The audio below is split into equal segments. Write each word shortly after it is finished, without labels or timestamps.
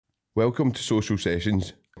Welcome to Social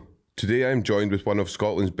Sessions. Today I am joined with one of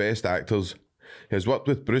Scotland's best actors. He has worked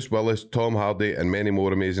with Bruce Willis, Tom Hardy and many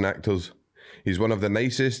more amazing actors. He's one of the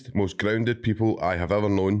nicest, most grounded people I have ever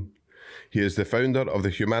known. He is the founder of the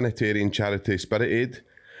humanitarian charity Spirit Aid,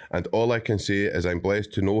 and all I can say is I'm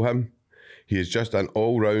blessed to know him. He is just an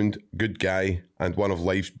all-round good guy and one of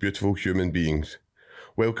life's beautiful human beings.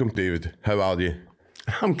 Welcome, David. How are you?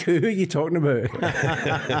 I'm good. Who are you talking about?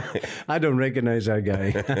 I don't recognise that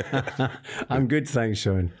guy. I'm good, thanks,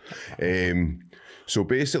 Sean. So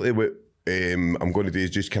basically what I'm going to do is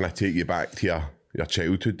just kind of take you back to your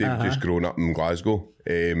childhood, David, just growing up in Glasgow.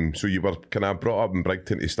 So you were kind of brought up in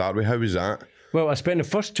Brigton to start with. How was that? Well, I spent the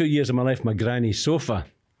first 2 years of my life on my granny's sofa.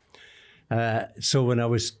 So when I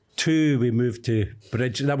was 2, we moved to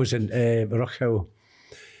Bridge. That was in Rockhill.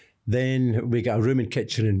 Then we got a room and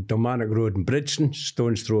kitchen in Dalmarnock Road in Bridgeton,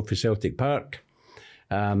 stone's throw for Celtic Park.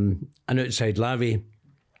 And outside Lavey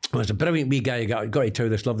was a brilliant wee guy. I got to tell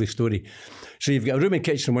this lovely story. So you've got a room and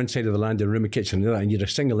kitchen on one side of the land and a room and kitchen on the other, and you're a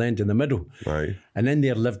single end in the middle. Right. And in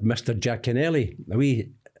there lived Mr. Giaconelli.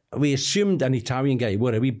 We assumed an Italian guy. He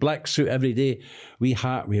wore a wee black suit every day, wee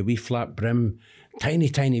hat with a wee flat brim,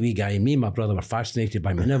 tiny wee guy. And me and my brother were fascinated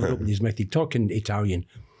by him. He never opened his mouth. He'd talk in Italian.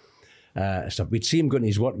 So we'd see him going to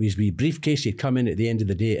his work with his wee briefcase. He'd come in at the end of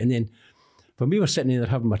the day, and then when we were sitting there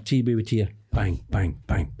having our tea, we would hear bang, bang,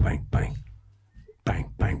 bang, bang, bang,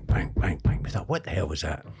 bang, bang, bang, bang, bang. We thought, what the hell was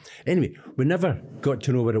that? Anyway, we never got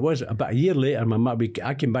to know what it was. About a year later,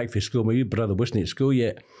 I came back from school. My wee brother wasn't at school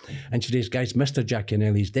yet, and she says, "Guys, Mr.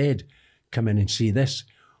 Giaconelli's dead. Come in and see this."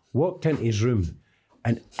 Walked into his room,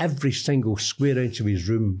 and every single square inch of his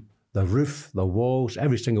room, the roof, the walls,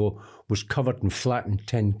 every single was covered in flattened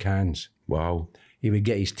tin cans. Wow. He would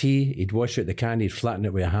get his tea, he'd wash out the can, he'd flatten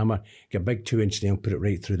it with a hammer, get a big 2-inch nail, put it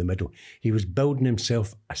right through the middle. He was building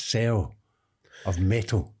himself a cell of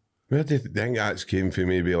metal. Where do you think that came from?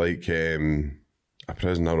 Maybe like a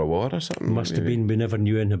prisoner of war or something? Must have been, we never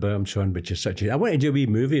knew anything about him, Sean, but just such a... I want to do a wee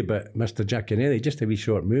movie about Mr. Giaconelli, just a wee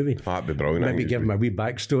short movie. That'd be brilliant. Maybe give him a wee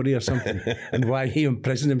backstory or something, and why he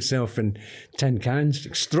imprisoned himself in tin cans.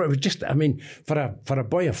 It was just, I mean, for a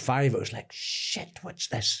boy of 5, it was like, shit, what's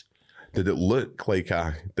this? Did it look like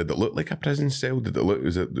a prison cell? Was that what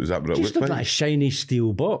it Just looked like a shiny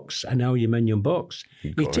steel box, an aluminium box.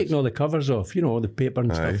 You'd taken all the covers off, all the paper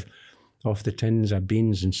and stuff off the tins of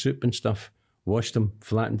beans and soup and stuff. Washed them,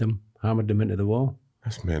 flattened them, hammered them into the wall.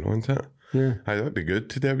 That's mental, isn't it? Yeah. Aye, that'd be good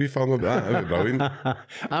to do a wee film about that. That'd be brilliant.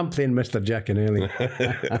 I'm playing Mr. Giaconelli.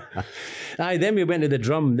 Aye, then we went to the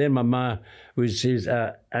drum. Then my ma she was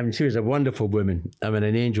a wonderful woman. I mean,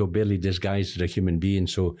 an angel barely disguised as a human being.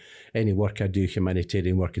 So any work I do,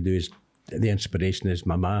 humanitarian work I do, is the inspiration is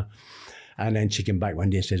my ma. And then she came back one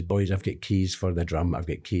day and says, "Boys, I've got keys for the drum. I've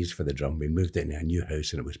got keys for the drum." We moved into a new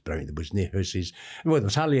house and it was brilliant. There was no houses. Well, there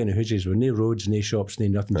was hardly any houses. There were no roads, no shops, no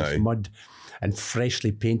nothing, just mud and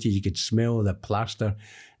freshly painted. You could smell the plaster.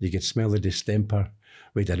 You could smell the distemper.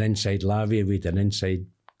 We had an inside lavy. We had an inside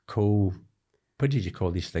coal. What did you call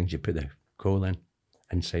these things you put the coal in?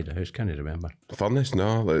 Inside the house, can't I remember? Furnace,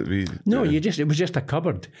 no. It was just a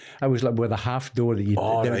cupboard. I was like with a half door that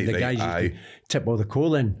the guys used to tip all the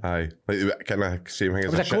coal in. Aye, like kind of same thing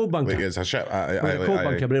as it was a coal bunker. Like it's a ship. A coal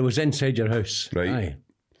bunker, but it was inside your house. Right. Aye.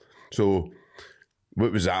 So,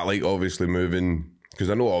 what was that like? Obviously moving, because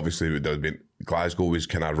I know obviously Glasgow was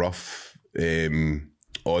kind of rough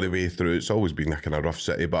all the way through. It's always been a kind of rough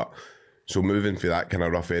city, but so moving from that kind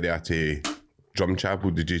of rough area to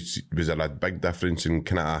Drumchapel, was there a big difference in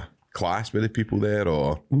kind of class with the people there,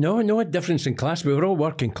 or? No difference in class. We were all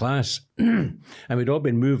working class, and we'd all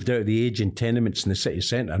been moved out of the aging tenements in the city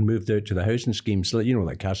centre and moved out to the housing schemes, like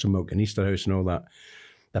Castlemilk and Easterhouse and all that,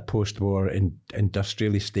 the post-war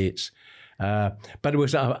industrial estates. But it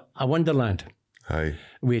was a wonderland. Aye.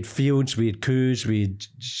 We had fields, we had coos, we had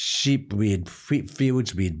sheep, we had wheat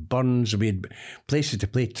fields, we had burns, we had places to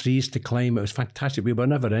play, trees to climb. It was fantastic. We were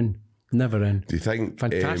never in. Never in. Do you think...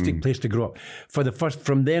 Fantastic place to grow up.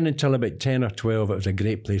 From then until about 10 or 12, it was a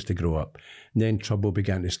great place to grow up. And then trouble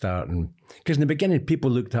began to start. Because in the beginning,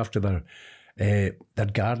 people looked after their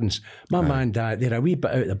gardens. My man and dad, they're a wee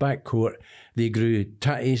bit out the back court. They grew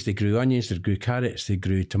tatties, they grew onions, they grew carrots, they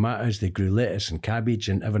grew tomatoes, they grew lettuce and cabbage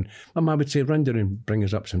and everything. My man would say, "Run down and bring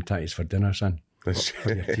us up some tatties for dinner, son." For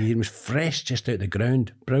your tea. It was fresh, just out the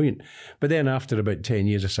ground. Brilliant. But then after about 10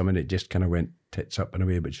 years or something, it just kind of went tits up in a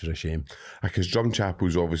way, which is a shame. Because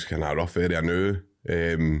Drumchapel's obviously kind of a rough area now.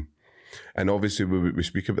 And obviously we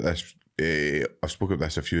speak about this, I've spoken about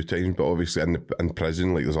this a few times, but obviously in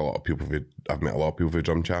prison, like there's a lot of people, I've met a lot of people from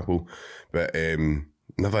Drumchapel, but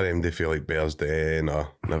never aimed for like Bears Den or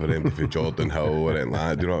never aimed for Jordan Hill or anything like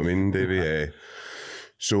that. Do you know what I mean, Davey?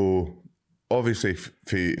 So obviously,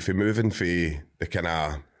 for moving for the kind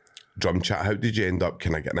of drum chat, how did you end up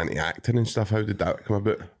kind of getting into acting and stuff? How did that come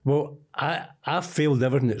about? Well, I failed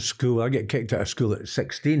everything at school. I get kicked out of school at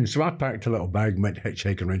 16, so I packed a little bag and went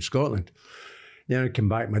hitchhiking around Scotland. Then I came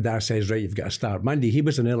back, my dad says, right, you've got to start Monday. He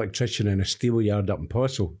was an electrician in a steel yard up in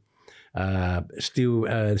Possil,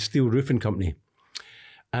 steel roofing company.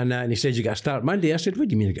 And he said, you got to start Monday. I said, what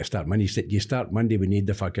do you mean you got to start Monday? He said, you start Monday, we need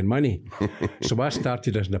the fucking money. So I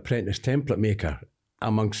started as an apprentice template maker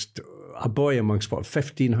amongst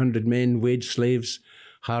 1,500 men, wage slaves,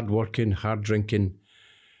 hard-working, hard-drinking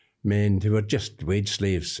men who were just wage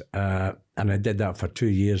slaves. And I did that for 2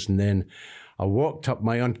 years. And then I walked up,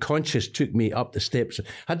 my unconscious took me up the steps. I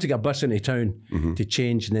had to get a bus into town to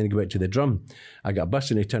change and then go out to the drum. I got a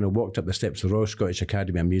bus into town and walked up the steps of the Royal Scottish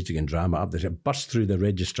Academy of Music and Drama. Up there, burst through the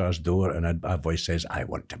registrar's door, and a voice says, I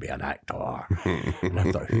want to be an actor. And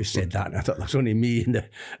I thought, who said that? And I thought, there's only me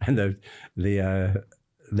and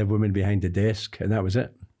the woman behind the desk, and that was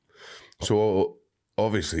it. So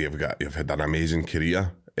obviously you've had an amazing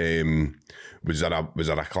career. Was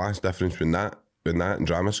there a class difference between that and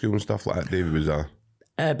drama school and stuff like that, David? Was there?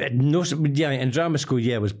 No, yeah, in drama school,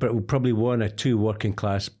 yeah, it was probably one or two working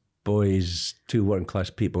class boys, two working class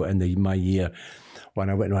people in my year. When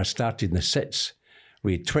I started in the SITS,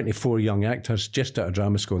 we had 24 young actors just out of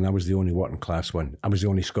drama school, and I was the only working class one. I was the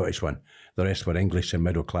only Scottish one. The rest were English and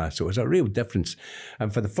middle class. So it was a real difference.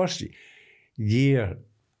 And for the first year,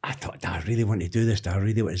 I thought, do I really want to do this?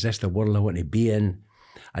 Is this the world I want to be in?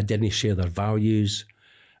 I didn't share their values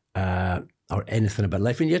or anything about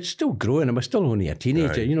life. And you're still growing. I was still only a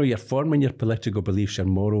teenager. Right. You know, you're forming your political beliefs, your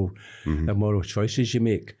moral choices you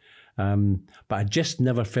make. But I just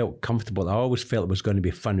never felt comfortable. I always felt it was going to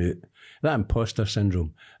be fun out. That imposter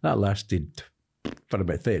syndrome, that lasted for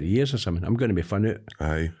about 30 years or something. I'm going to be fun out.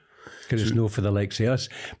 Aye. Because it's no for the likes of us.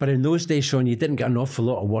 But in those days, Sean, you didn't get an awful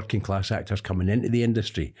lot of working class actors coming into the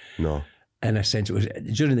industry. No. In a sense, it was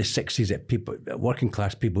during the 60s that working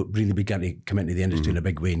class people really began to come into the industry in a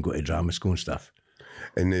big way and go to drama school and stuff.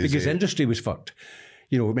 And because the industry was fucked.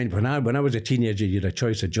 You know, when I was a teenager, you had a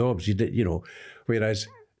choice of jobs. You did, whereas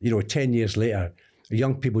 10 years later,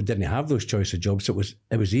 young people didn't have those choice of jobs. So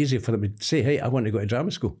it was easy for them to say, hey, I want to go to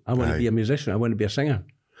drama school. I want to be a musician. I want to be a singer.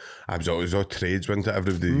 It was all trades, wasn't it?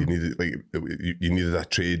 Everybody you needed a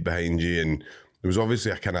trade behind you, and there was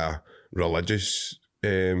obviously a kind of religious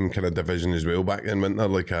kind of division as well back then, wasn't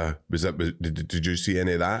there? Did you see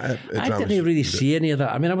any of that? I didn't really see any of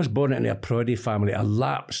that. I mean, I was born into a Proddy family,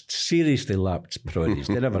 seriously lapsed Proddies.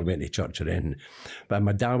 They never went to church or anything. But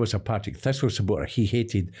my dad was a Partick Thistle supporter. He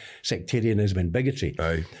hated sectarianism and bigotry.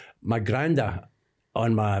 Aye. My granda,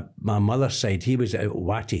 on my mother's side, he was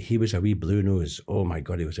watty. He was a wee blue nose. Oh my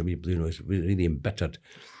God, he was a wee blue nose, really embittered.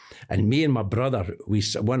 And me and my brother,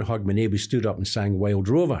 one Hogmanay, we stood up and sang Wild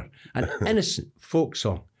Rover, an innocent folk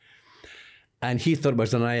song. And he thought it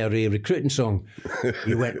was an IRA recruiting song.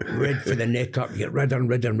 He went red for the neck up, get redder and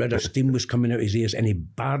redder and redder. Steam was coming out his ears, and he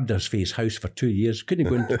barred us for his house for 2 years. Couldn't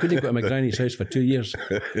go to my granny's house for 2 years.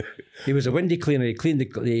 He was a windy cleaner. He cleaned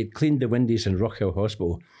the windies in Rockhill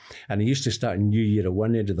Hospital. And he used to start New Year at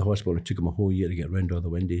one end of the hospital, and it took him a whole year to get round all the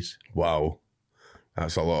windies. Wow.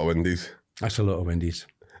 That's a lot of windies. That's a lot of windies.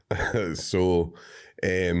 So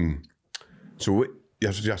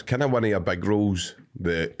you're kind of one of your big roles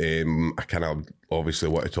that I kind of obviously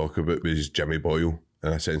want to talk about was Jimmy Boyle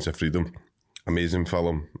in A Sense of Freedom. Amazing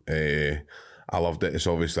film. I loved it. It's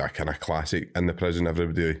obviously a kind of classic in the prison.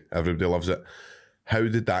 Everybody loves it. How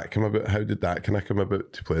did that come about? How did that kind of come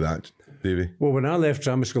about to play that, Davey? Well, when I left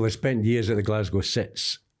drama school, I spent years at the Glasgow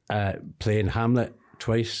Sits playing Hamlet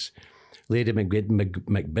twice, Lady Macbeth,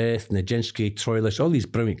 Nijinsky, Troilus, all these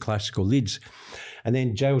brilliant classical leads. And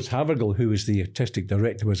then Giles Havergal, who was the artistic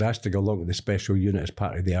director, was asked to go along to the special unit as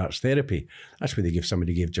part of the arts therapy. That's where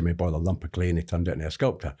somebody gave Jimmy Boyle a lump of clay and he turned it into a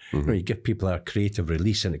sculptor. Mm-hmm. You give people a creative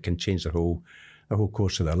release and it can change the whole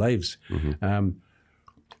course of their lives. Mm-hmm.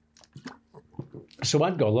 So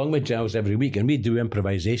I'd go along with Giles every week, and we'd do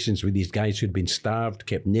improvisations with these guys who'd been starved,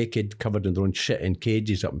 kept naked, covered in their own shit in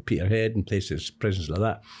cages up in Peterhead and places, prisons like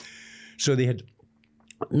that. So they had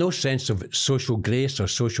no sense of social grace or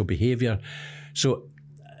social behaviour. So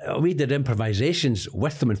we did improvisations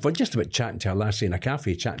with them and for just about chatting to a lassie in a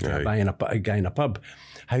cafe, chatting to a guy in a pub.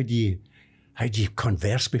 How do you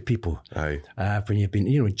converse with people? Aye. When you've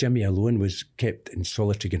been, Jimmy alone was kept in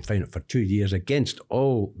solitary confinement for 2 years against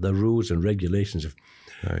all the rules and regulations of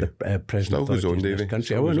the prison authorities in this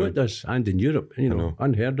country. Oh, no, it does. And in Europe,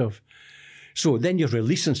 unheard of. So then you're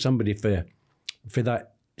releasing somebody for for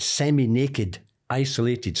that semi-naked,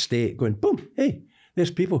 isolated state, going, boom, hey,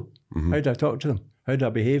 there's people. How do I talk to them? How do I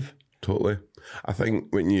behave? Totally. I think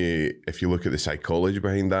if you look at the psychology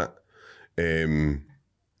behind that,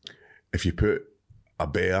 if you put a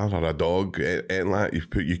bear or a dog, anything like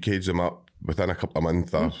that, you cage them up within a couple of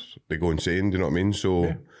months, they go insane. Do you know what I mean?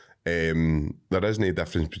 So there is no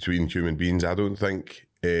difference between human beings, I don't think.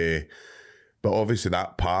 But obviously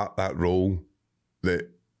that role that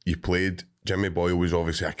you played, Jimmy Boyle was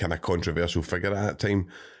obviously a kind of controversial figure at that time.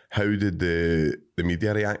 How did the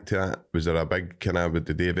media react to that? Was there a big kind of,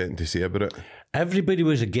 did they have anything to say about it? Everybody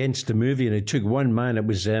was against the movie, and it took one man. It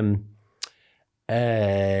was, and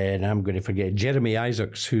I'm going to forget, Jeremy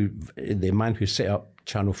Isaacs, the man who set up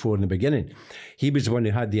Channel 4 in the beginning. He was the one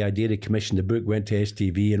who had the idea to commission the book, went to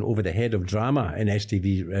STV, and over the head of drama in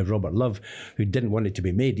STV, Robert Love, who didn't want it to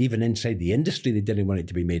be made. Even inside the industry, they didn't want it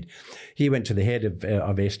to be made. He went to the head of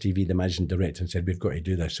STV, the managing director, and said, we've got to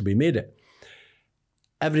do this. So we made it.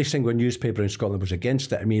 Every single newspaper in Scotland was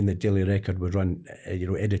against it. I mean, the Daily Record would run,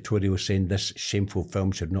 editorials saying this shameful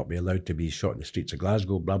film should not be allowed to be shot in the streets of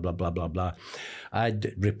Glasgow, blah, blah, blah, blah, blah. I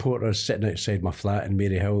had reporters sitting outside my flat in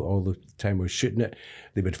Maryhill all the time we were shooting it.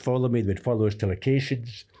 They would follow me. They would follow us to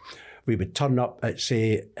locations. We would turn up at,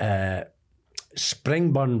 say,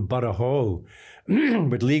 Springburn Borough Hall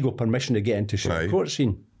with legal permission to get into shoot a court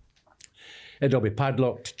scene. It'd all be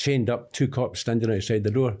padlocked, chained up, 2 cops standing outside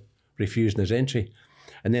the door, refusing his entry.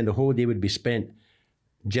 And then the whole day would be spent,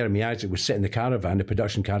 Jeremy Isaac would sit in the caravan, the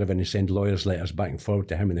production caravan, and send lawyers' letters back and forward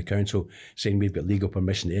to him and the council saying, we've got legal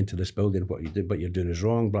permission to enter this building, what you're doing is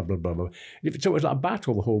wrong, blah, blah, blah, blah. So it was like a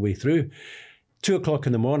battle the whole way through. 2 o'clock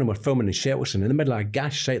in the morning, we're filming in Shettleston, in the middle of a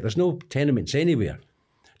gas site. There's no tenements anywhere.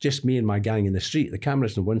 Just me and my gang in the street. The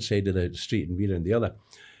camera's on one side of the street and we're on the other.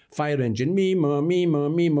 Fire engine,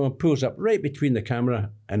 me-ma, pulls up right between the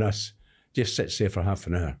camera and us. Just sits there for half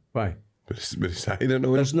an hour. Why? With the siren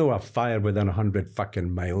on? There's no a fire within 100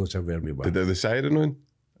 fucking miles of where we were. Did the siren on?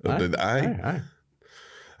 Or did Aye.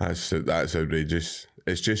 That's outrageous.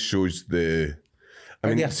 It just shows the... I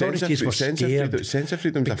mean, the authorities were scared. Sense of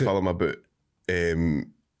Freedom's a film about...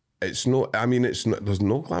 it's not... I mean, it's not... There's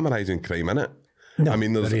no glamorising crime in it. No, I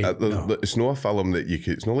mean, no. It's not a film that you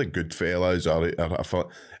could... It's not like Goodfellas or a film...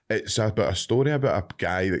 It's about a story about a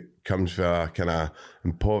guy that comes from a kind of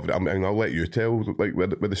impoverished... I mean, I'll let you tell like where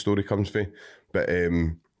the story comes from. But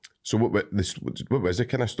so what was the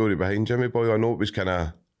kind of story behind Jimmy Boyle? I know it was kind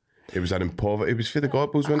of... It was an impoverished... It was for the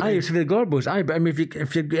Gorbals, wasn't it? Aye, it was for the Gorbals. Aye, but I mean,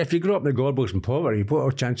 if you grow up in the Gorbals in poverty,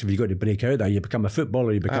 what chance have you got to break out there? You become a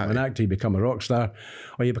footballer, you become an actor, you become a rock star,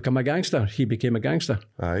 or you become a gangster. He became a gangster.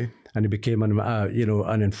 Aye. And he became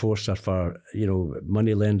an enforcer for,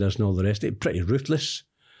 money lenders and all the rest. Pretty ruthless.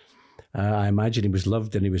 I imagine he was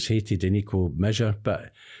loved and he was hated in equal measure,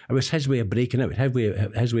 but it was his way of breaking out,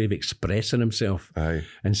 his way of expressing himself. Aye.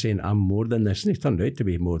 And saying, I'm more than this. And he turned out to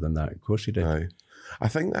be more than that. Of course he did. Aye. I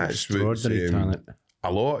think that's extraordinary talent.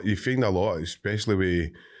 A lot, you find a lot, especially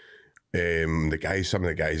with some of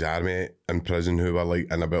the guys army in prison who were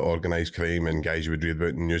like in about organised crime and guys you would read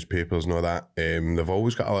about in newspapers and all that. They've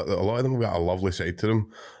always got a lot of them have got a lovely side to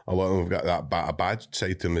them. A lot of them have got a bad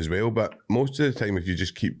side to them as well. But most of the time, if you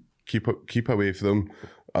just keep away from them,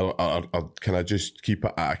 or kind of just keep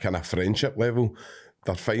it at a kind of friendship level,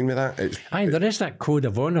 they're fine with that. There is that code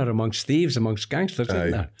of honour amongst thieves, amongst gangsters,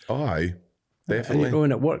 isn't there? Oh, aye. Definitely.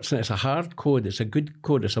 And it works, and it's a hard code, it's a good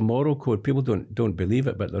code, it's a moral code. People don't believe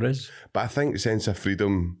it, but there is. But I think Sense of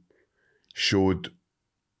Freedom showed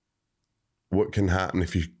what can happen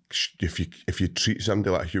if you treat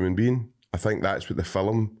somebody like a human being. I think that's what the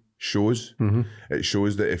film shows. Mm-hmm. It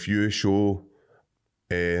shows that if you show,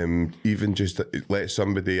 even just let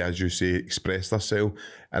somebody, as you say, express themselves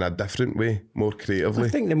in a different way, more creatively. I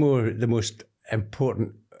think the most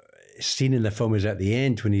important scene in the film is at the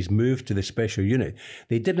end when he's moved to the special unit.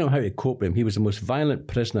 They didn't know how to cope with him. He was the most violent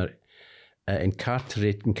prisoner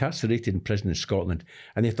incarcerated in prison in Scotland,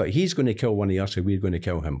 and they thought, he's going to kill one of us, or we're going to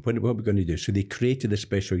kill him. What are we going to do? So they created the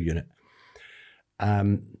special unit.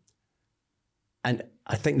 And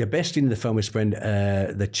I think the best scene in the film is when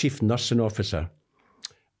the chief nursing officer,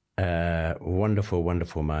 wonderful,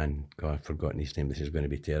 wonderful man. God, I've forgotten his name. This is going to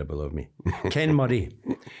be terrible of me. Ken Murray.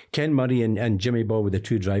 Ken Murray and Jimmy Ball were the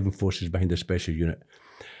two driving forces behind the special unit.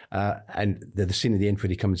 And the scene at the end where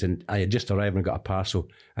he comes in, I had just arrived and got a parcel,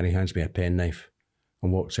 and he hands me a penknife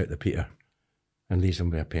and walks out to Peter and leaves him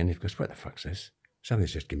with a penknife. He goes, what the fuck's this?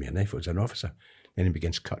 Somebody's just given me a knife. It was an officer. Then he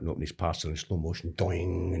begins cutting open his parcel in slow motion,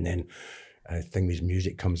 doing, and then I think his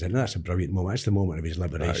music comes in, and that's a brilliant moment. That's the moment of his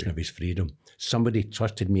liberation, of his freedom. Somebody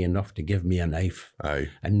trusted me enough to give me a knife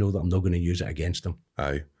and know that I'm not going to use it against them.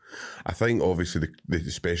 Aye. I think obviously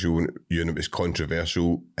the special unit was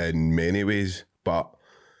controversial in many ways, but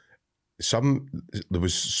there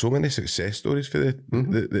was so many success stories for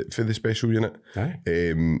the special unit. Aye.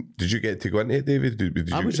 Did you get to go into it,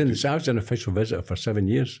 David? I was an official visitor for 7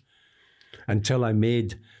 years until I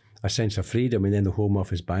made a sense of freedom, and then the Home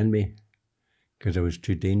Office banned me because I was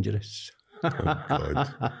too dangerous. Oh,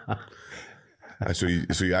 God. So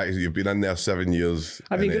you've been in there 7 years.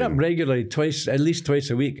 I've been getting up regularly, at least twice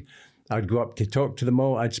a week. I'd go up to talk to them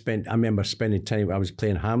all. I remember spending time, I was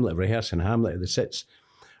playing Hamlet, rehearsing Hamlet at the Sits.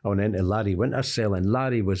 I went into Larry Winter's cell, and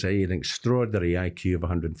Larry was an extraordinary IQ of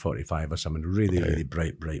 145 or something, really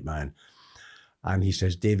bright man. And he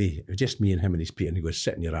says, Davey, just me and him and his Peter, and he goes,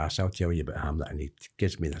 sit in your ass, I'll tell you about Hamlet. And he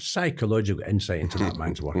gives me the psychological insight into that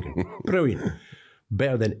man's working. Brilliant.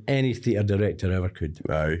 Better than any theatre director ever could.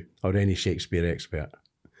 Aye. Or any Shakespeare expert.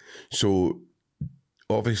 So,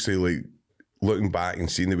 obviously, like, looking back and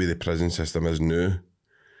seeing the way the prison system is now,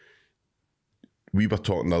 we were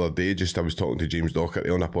talking the other day, I was talking to James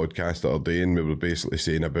Docherty on a podcast the other day, and we were basically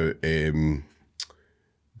saying about bringing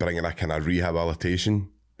a kind of rehabilitation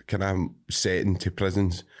kind of setting to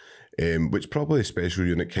prisons, which probably a special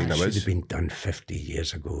unit kind of is. That should have been done 50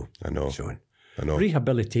 years ago. I know. Sean. I know.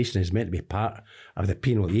 Rehabilitation is meant to be part of the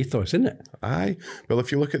penal ethos, isn't it? Aye. Well,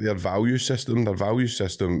 if you look at their value system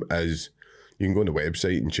is, you can go on the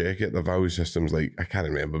website and check it. Their value system's like, I can't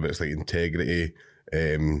remember, but it's like integrity,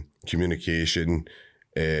 communication,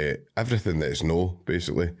 everything that is no,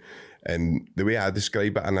 basically. And the way I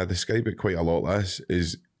describe it, and I describe it quite a lot,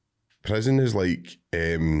 is prison is like,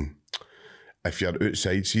 if you're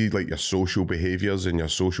outside, see, like your social behaviours and your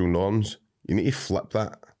social norms, you need to flip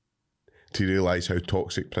that to realise how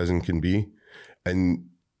toxic prison can be. And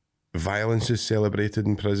violence is celebrated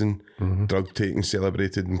in prison, drug taking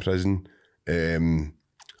celebrated in prison,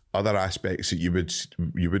 other aspects that you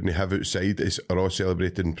wouldn't have outside are all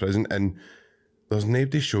celebrated in prison, and there's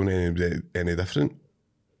nobody showing any different.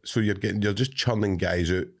 So you're just churning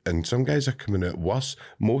guys out, and some guys are coming out worse.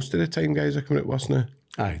 Most of the time, guys are coming out worse now.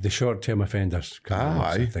 Aye, the short-term offenders come out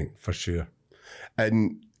worse, I think, for sure.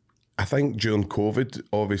 And I think during COVID,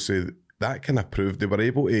 obviously, that kind of proved they were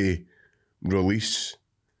able to release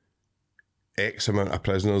X amount of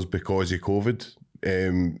prisoners because of COVID.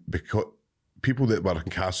 Because people that were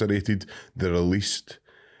incarcerated, they're released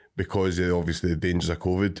because of obviously the dangers of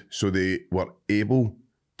COVID. So they were able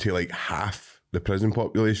to like half the prison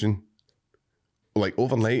population, like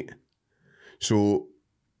overnight. So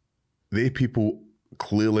they people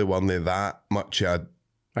clearly weren't that much a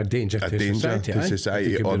danger to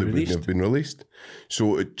society, or they wouldn't have been released.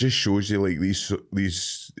 So it just shows you like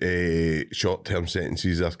these short-term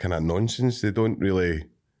sentences are kind of nonsense. They don't really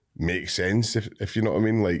make sense, if you know what I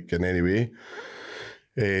mean, like in any way.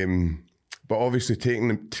 But obviously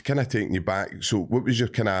taking you back. So what was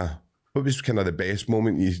the best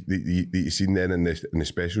moment you seen then in the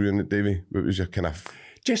special unit, Davey? What was your kind of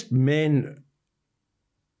just men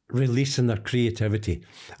releasing their creativity?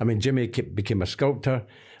 I mean, Jimmy became a sculptor.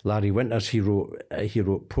 Larry Winters, he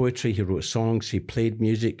wrote poetry, he wrote songs, he played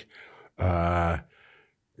music.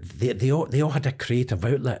 They all had a creative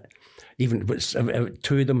outlet. Even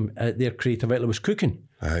two of them, their creative outlet was cooking.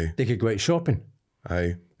 Aye. They could go out shopping.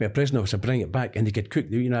 Aye. A prison officer bring it back, and they could cook.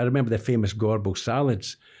 You know, I remember the famous Gorbal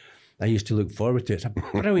salads. I used to look forward to it. It's a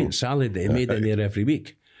brilliant salad that they made in there every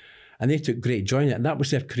week, and they took great joy in it. And that was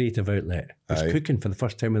their creative outlet. It was cooking for the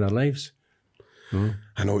first time in their lives.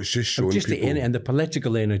 I know, it's just showing just people. And the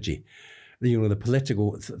political energy, the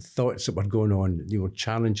political thoughts that were going on,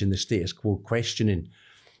 challenging the status quo, questioning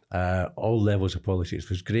all levels of politics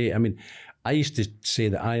was great. I mean, I used to say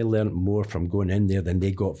that I learned more from going in there than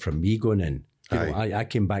they got from me going in. I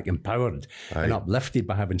came back empowered and uplifted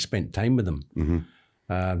by having spent time with them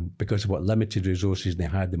because of what limited resources they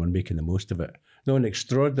had. They were making the most of it. No, an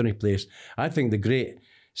extraordinary place. I think the great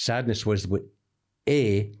sadness was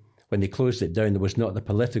when they closed it down, there was not the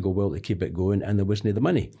political will to keep it going, and there wasn't the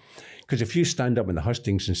money. Because if you stand up in the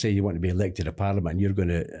hustings and say you want to be elected to Parliament and you're going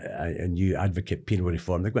to and you advocate penal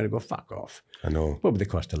reform, they're going to go, fuck off. I know. What would the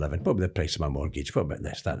cost of living? What would the price of my mortgage? What about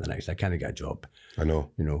this, that, and the next? I can't get a job. I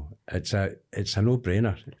know. It's a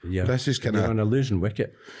no-brainer. This is kind of on a losing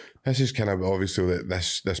wicket. This is kind of obviously that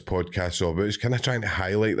this podcast is all about. It's kind of trying to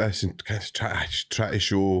highlight this and kind of try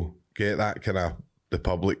to get that kind of the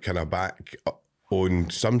public kind of back on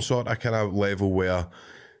some sort of kind of level where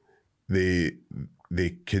they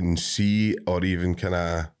can see or even kind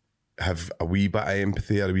of have a wee bit of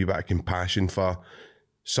empathy or a wee bit of compassion for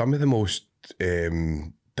some of the most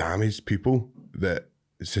damaged people that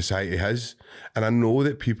society has. And I know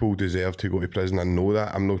that people deserve to go to prison. I know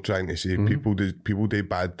that. I'm not trying to say people do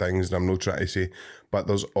bad things, and I'm not trying to say, but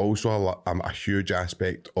there's also a huge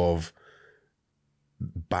aspect of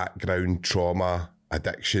background trauma,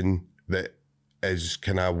 addiction that is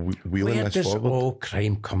kind of wheeling Where this does forward. all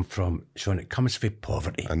crime come from, Sean? It comes from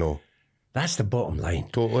poverty. I know. That's the bottom line.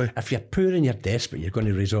 Totally. If you're poor and you're desperate, you're going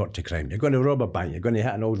to resort to crime. You're going to rob a bank. You're going to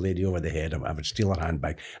hit an old lady over the head or whatever, steal her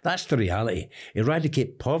handbag. That's the reality.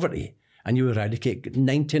 Eradicate poverty and you eradicate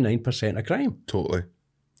 99% of crime. Totally.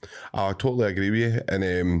 I totally agree with you.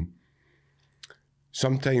 And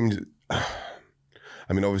sometimes,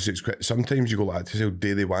 I mean, obviously, sometimes you go like to say,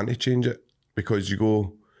 do they want to change it? Because you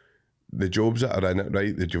go, the jobs that are in it,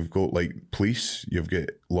 right, that you've got like police, you've got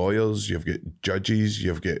lawyers, you've got judges,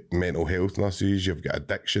 you've got mental health nurses, you've got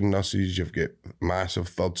addiction nurses, you've got massive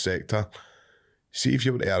third sector. See, if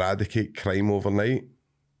you were to eradicate crime overnight,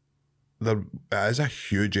 there is a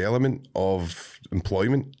huge element of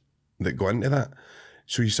employment that go into that.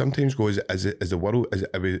 So you sometimes go, as the world,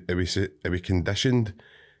 are we conditioned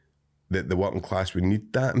that the working class, we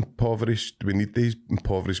need that impoverished, we need these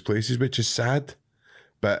impoverished places, which is sad.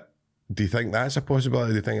 But do you think that's a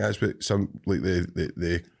possibility? Do you think that's what some, like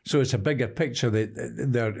the So it's a bigger picture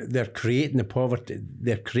that they're creating the poverty.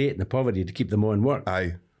 They're creating the poverty to keep them on work.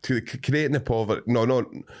 Aye, to creating the poverty. No,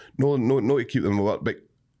 not to keep them at work, but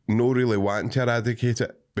no really wanting to eradicate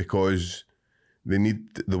it because they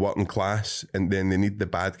need the working class, and then they need the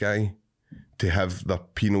bad guy to have their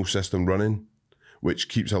penal system running, which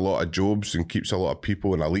keeps a lot of jobs and keeps a lot of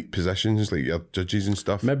people in elite positions, like your judges and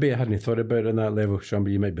stuff. Maybe I hadn't thought about it on that level, Sean,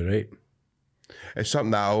 but you might be right. It's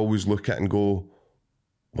something that I always look at and go,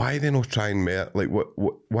 why are they not trying more? Like,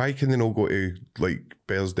 why can they not go to like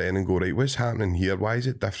Bears Den and go, right, what's happening here? Why is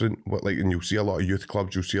it different? And you'll see a lot of youth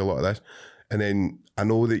clubs, you'll see a lot of this. And then I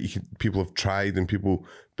know that people have tried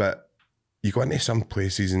but you go into some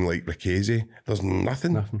places in like Ricchese, there's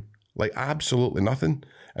nothing. Like absolutely nothing.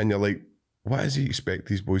 And you're like, what does he expect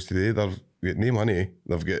these boys to do? They've got no money,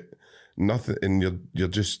 they've got nothing, and you're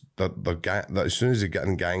just, as soon as they get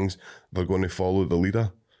in gangs, they're going to follow the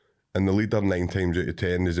leader. And the leader 9 times out of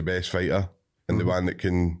 10 is the best fighter and the one that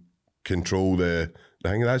can control the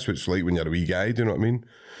thing. That's what it's like when you're a wee guy, do you know what I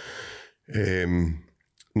mean?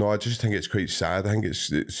 No, I just think it's quite sad. I think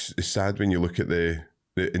it's sad when you look at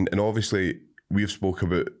and obviously we've spoke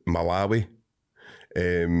about Malawi,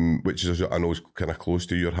 which is, I know, is kind of close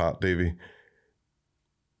to your heart, Davey.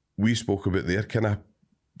 We spoke about their kind of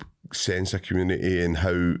sense of community and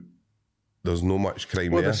how there's no much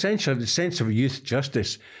crime there. The sense of youth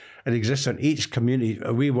justice, it exists in each community.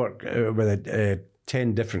 We work with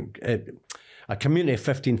 10 different, a community of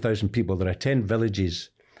 15,000 people. There are 10 villages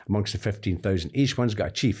amongst the 15,000. Each one's got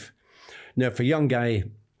a chief. Now, if a young guy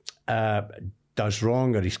does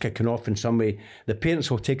wrong or he's kicking off in some way, the parents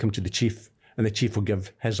will take him to the chief, and the chief will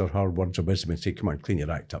give his or her words of wisdom and say, come on, clean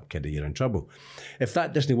your act up, kid, you're in trouble. If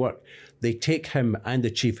that doesn't work, they take him and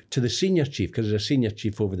the chief to the senior chief, because there's a senior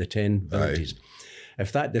chief over the 10 villages. Aye.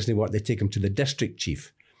 If that doesn't work, they take him to the district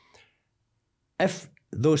chief. If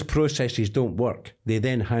those processes don't work, they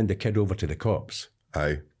then hand the kid over to the cops.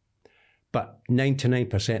 Aye. But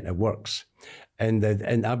 99% it works. And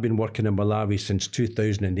I've been working in Malawi since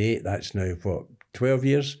 2008. That's now, 12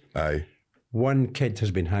 years? Aye. One kid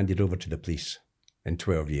has been handed over to the police in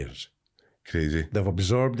 12 years. Crazy. They've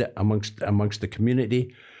absorbed it amongst the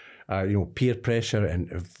community, peer pressure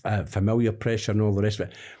and familiar pressure and all the rest of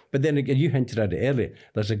it. But then again, you hinted at it earlier,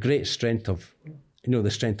 there's a great strength of,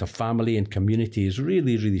 the strength of family and community is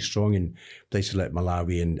really, really strong in places like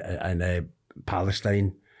Malawi and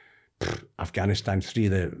Palestine, Afghanistan, three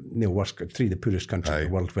of the poorest countries in the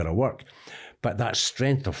world where I work. But that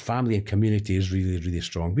strength of family and community is really, really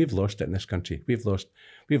strong. We've lost it in this country. We've lost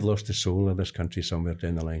the soul of this country somewhere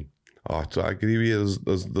down the line. Oh, I agree with you.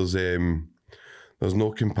 There's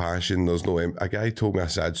no compassion. There's no. A guy told me a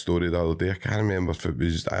sad story the other day. I can't remember if it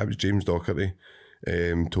was James Docherty.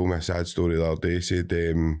 Told me a sad story the other day. He said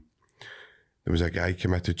there was a guy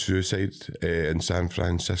committed suicide in San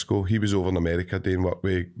Francisco. He was over in America doing work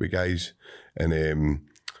with guys, and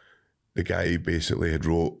the guy basically had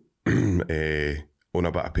wrote on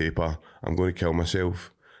a bit of paper, I'm going to kill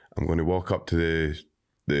myself. I'm going to walk up to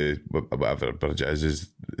the whatever bridge it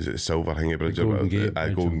is it Silver Hingy Bridge or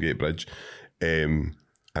Golden Gate Bridge, and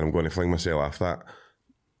I'm going to fling myself off that.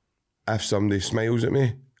 If somebody smiles at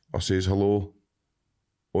me or says hello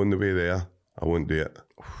on the way there, I won't do it.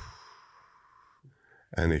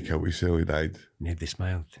 And he killed himself, he died. Nobody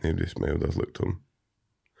smiled. I looked at him.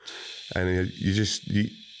 And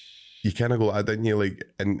you kind of go like that, didn't you? Like,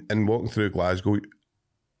 and walking through Glasgow,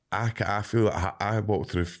 I feel like I walk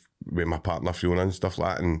through with my partner Fiona and stuff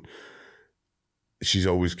like that, and she's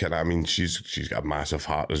always kind of, I mean, she's got a massive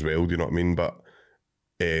heart as well, do you know what I mean? But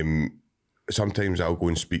sometimes I'll go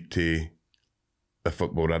and speak to, if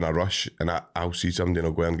we're in a rush, and I'll see somebody and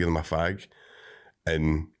I'll go and give them a fag,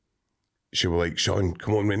 and she'll be like, Sean,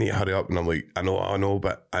 come on, we need to hurry up. And I'm like, I know,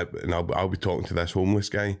 but I'll be talking to this homeless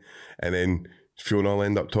guy, and then Fiona will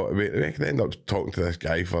end up talking about, we could end up talking to this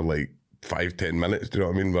guy for like 5-10 minutes, do you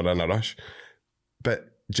know what I mean? We're in a rush.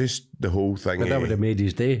 But just the whole thing. But that would have made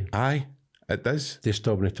his day. Aye, it does. They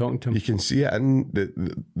stopping and talking to him. You can see it in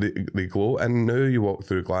the glow. And now you walk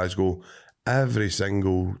through Glasgow, every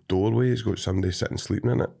single doorway has got somebody sitting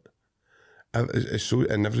sleeping in it. It's so,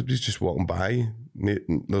 and everybody's just walking by.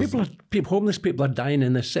 Homeless people are dying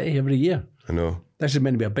in this city every year. I know. This is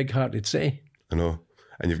meant to be a big-hearted city. I know.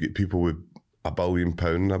 And you've got people with £1 billion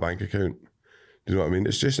in a bank account. Do you know what I mean?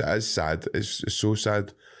 It is sad. It's so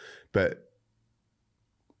sad. But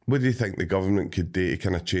what do you think the government could do to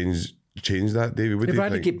kind of change that, David? What do you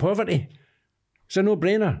think? Eradicate poverty. It's a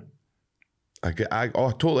no-brainer. I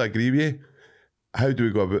totally agree with you. How do we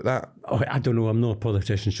go about that? Oh, I don't know. I'm not a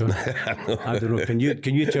politician, Sean. I don't know. Can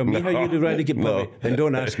you tell me how you eradicate poverty? Then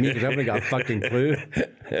don't ask me, because I haven't got a fucking clue.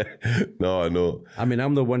 No, I know. I mean,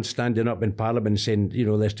 I'm the one standing up in Parliament saying,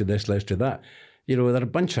 let's do this, let's do that.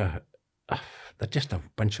 They're just a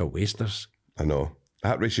bunch of wasters. I know.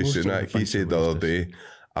 That Rishi Sunak, he said the other day,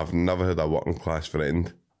 I've never had a working class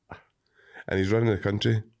friend. And he's running the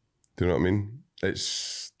country. Do you know what I mean?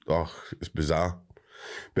 It's bizarre.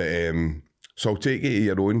 But so I'll take you to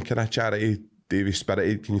your own kind of charity, Davy,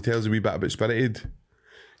 Spirited. Can you tell us a wee bit about Spirited?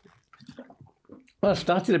 Well, I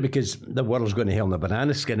started it because the world's going to hell in a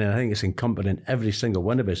banana skin, and I think it's incumbent on every single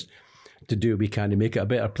one of us to do what we can to make it a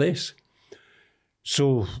better place.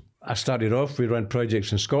 So I started off, we run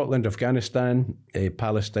projects in Scotland, Afghanistan,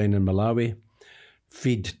 Palestine and Malawi,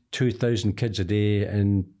 feed 2,000 kids a day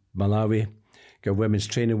in Malawi, got a women's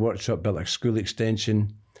training workshop, built a school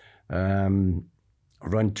extension,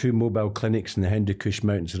 run 2 mobile clinics in the Hindu Kush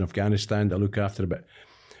Mountains in Afghanistan that look after about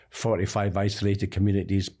 45 isolated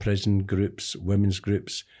communities, prison groups, women's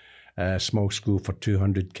groups, a small school for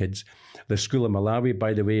 200 kids. The school in Malawi,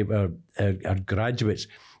 by the way, are graduates.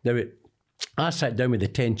 I sat down with the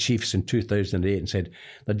 10 chiefs in 2008 and said,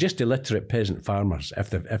 they're just illiterate peasant farmers. If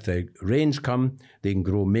the rains come, they can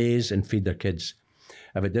grow maize and feed their kids.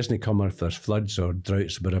 If it doesn't come, or if there's floods or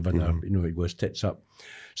droughts, wherever it goes tits up.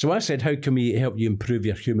 So I said, how can we help you improve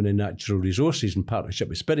your human and natural resources in partnership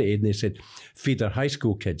with Spirited? And they said, feed our high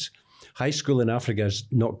school kids. High school in Africa is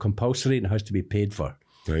not compulsory and has to be paid for.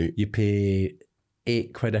 Right. You pay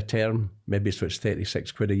 £8 a term, maybe it's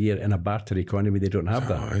 £36 a year. In a barter economy, they don't have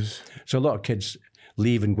that. So a lot of kids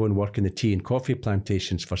leave and go and work in the tea and coffee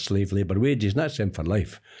plantations for slave labour wages, and that's them for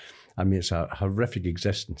life. I mean, it's a horrific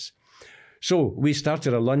existence. So we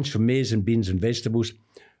started a lunch of maize and beans and vegetables.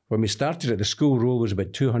 When we started it, the school roll was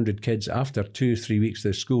about 200 kids. After 2-3 weeks,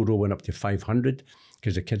 the school roll went up to 500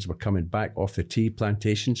 because the kids were coming back off the tea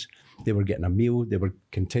plantations. They were getting a meal. They were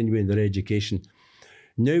continuing their education.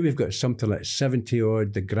 Now we've got something like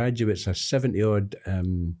 70-odd. The graduates are 70-odd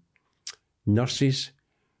nurses.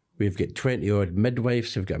 We've got 20-odd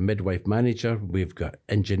midwives. We've got a midwife manager. We've got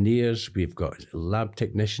engineers. We've got lab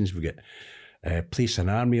technicians. We've got police and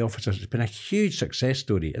army officers. It's been a huge success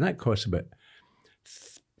story, and that costs about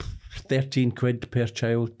 £13 per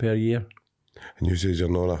child per year. And you say you're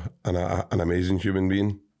not an amazing human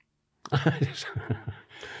being.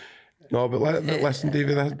 No, but listen,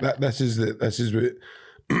 David. This is what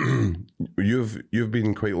you've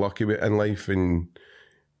been quite lucky with in life, and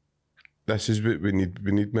this is what we need.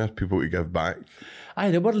 We need more people to give back.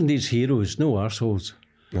 Aye, the world needs heroes, no arseholes.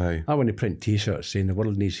 Aye. I want to print T-shirts saying the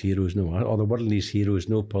world needs heroes, or the world needs heroes,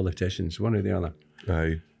 no politicians. One or the other.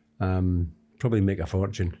 Aye. Probably make a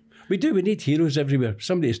fortune. We do. We need heroes everywhere.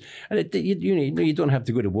 You don't have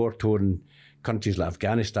to go to war-torn countries like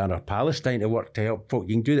Afghanistan or Palestine to work to help folk.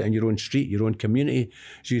 You can do that in your own street, your own community.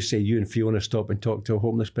 As you say, you and Fiona stop and talk to a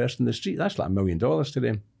homeless person in the street. That's like $1 million to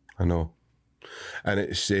them. I know. And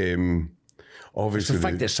it's obviously it's the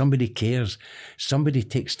fact that somebody cares. Somebody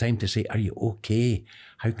takes time to say, are you okay?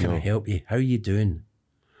 How can I help you? How are you doing?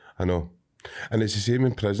 I know. And it's the same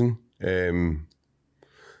in prison.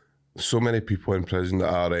 So many people in prison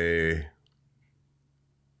that are that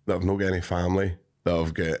have not got any family, that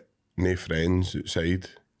have got no friends outside,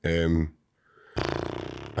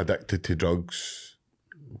 addicted to drugs,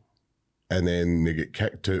 and then they get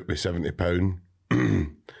kicked out with £70.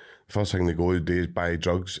 First thing they go do is buy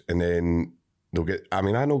drugs, and then they'll get. I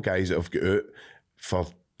mean, I know guys that have got out for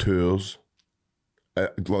tours,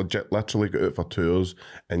 literally go out for tours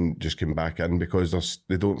and just come back in because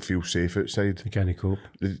they don't feel safe outside. They can't cope.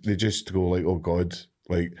 They just go like, oh God,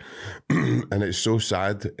 like, and it's so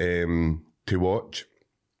sad to watch.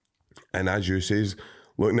 And as you says,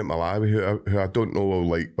 looking at Malawi, who I don't know,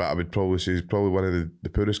 like, but I would probably say is probably one of the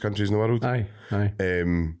poorest countries in the world. Aye.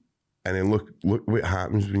 And then look what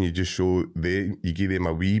happens when you just show you give them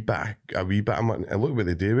a wee bit of money, and look what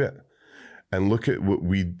they do with it. And look at what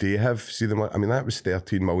they have. See them. I mean, that was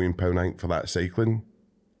 £13 million, I think, for that cycling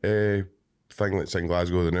thing that's in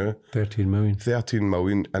Glasgow now. 13 million. 13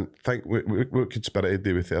 million. And think what could Spirit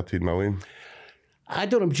do with 13 million? I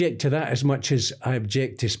don't object to that as much as I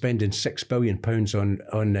object to spending £6 billion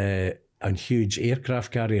on huge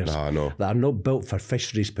aircraft carriers that are not built for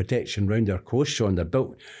fisheries protection round our coast, Sean. They're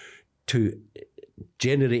built to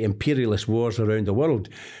generate imperialist wars around the world.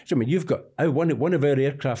 So, I mean, you've got one of our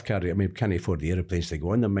aircraft carriers. I mean, we can't afford the aeroplanes to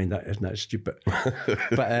go on them. I mean, isn't that stupid?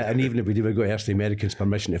 But and even if we do, we've got to ask the Americans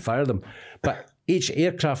permission to fire them. But each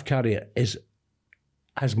aircraft carrier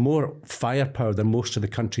has more firepower than most of the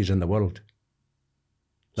countries in the world.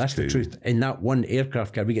 That's the truth. In that one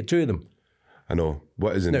aircraft carrier, we get two of them. I know.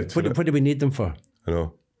 What is it? Now, what do we need them for? I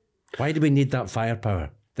know. Why do we need that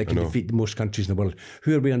firepower that can defeat most countries in the world?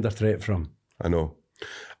 Who are we under threat from? I know.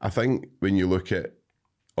 I think when you look at,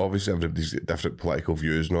 obviously everybody's got different political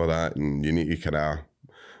views and all that, and you need to kind of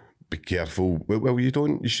be careful. Well, you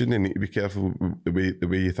shouldn't need to be careful the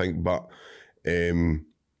way you think, but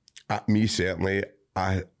at me certainly,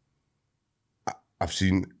 I've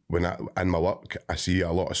seen in my work, I see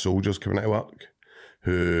a lot of soldiers coming out of work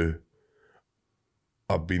who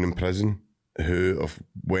have been in prison, who have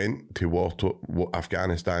went to war to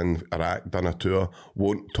Afghanistan, Iraq, done a tour,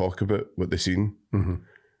 won't talk about what they've seen. Mm-hmm.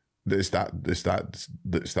 It's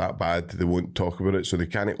that bad. They won't talk about it, so they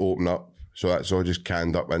can't open up. So that's all just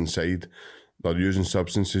canned up inside. They're using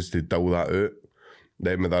substances to dull that out.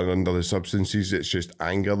 Then when they're under the substances, it's just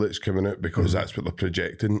anger that's coming out because that's what they're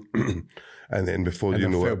projecting. And then before you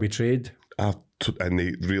know it, betrayed. And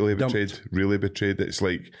they really betrayed. It's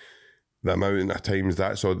like the amount of times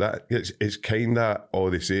that it's kind of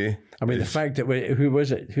all they say. I mean, the fact that who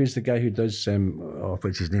was it? Who's the guy who does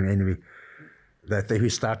what's his name anyway? Who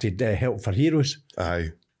started Help for Heroes?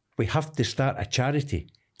 Aye. We have to start a charity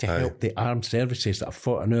to help the armed services that have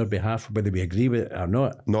fought on our behalf, whether we agree with it or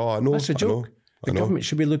not. No, I know. That's a joke. The government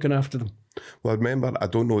should be looking after them. Well, I remember, I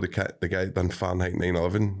don't know the guy that done Fahrenheit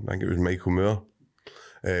 9/11. I think it was Michael Moore.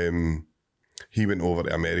 He went over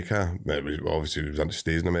to America. Obviously, he was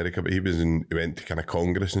understays in America, but he went to kind of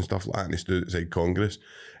Congress and stuff like that, and he stood outside Congress,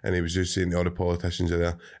 and he was just saying to all the politicians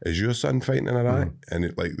there, "Is your son fighting in Iraq?"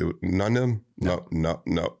 And none of them,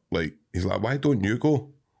 no. Like, he's like, "Why don't you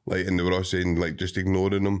go?" Like, and they were all saying, like, just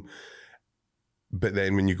ignoring him. But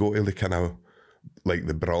then when you go to the kind of, like,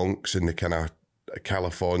 the Bronx and the kind of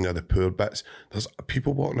California, the poor bits, there's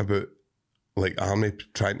people walking about like army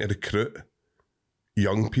trying to recruit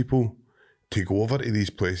young people to go over to these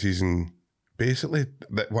places, and basically,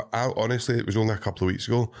 honestly, it was only a couple of weeks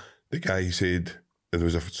ago, the guy said there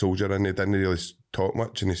was a soldier in, he didn't really talk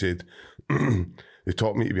much, and he said, they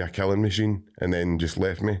taught me to be a killing machine and then just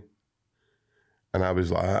left me. And I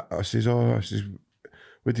was like, I says,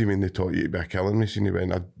 what do you mean they taught you to be a killing machine? He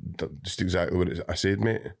went, just exactly what I said,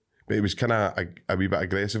 mate. But it was kind of a wee bit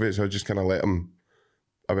aggressive, so I just kind of let him.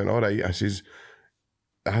 I went, all right. I says,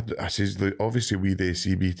 obviously we do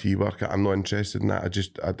CBT work. I'm not interested in that.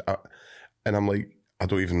 And I'm like, I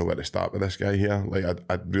don't even know where to start with this guy here. Like,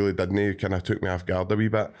 I really didn't. He kind of took me off guard a wee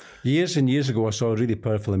bit. Years and years ago, I saw a really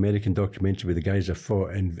powerful American documentary with the guys that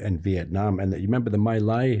fought in Vietnam. And you remember the My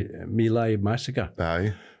Lai massacre?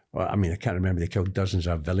 Aye. Well, I mean, I can't remember. They killed dozens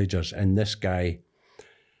of villagers. And this guy,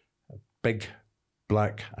 big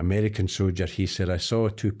black American soldier, he said, I saw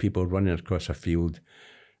two people running across a field.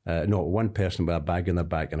 One person with a bag in their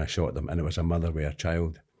back, and I shot them, and it was a mother with a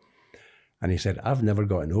child. And he said, I've never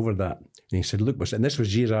gotten over that. And he said, look, and this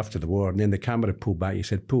was years after the war, and then the camera pulled back. He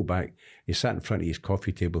said, pull back. He sat in front of his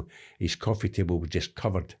coffee table. His coffee table was just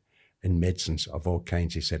covered in medicines of all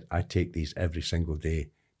kinds. He said, I take these every single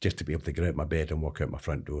day just to be able to get out of my bed and walk out my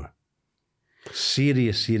front door.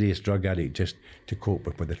 Serious drug addict just to cope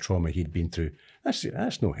with the trauma he'd been through.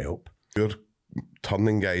 That's no help. You're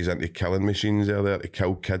turning guys into killing machines there to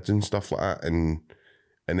kill kids and stuff like that, and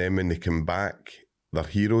then when they come back, they're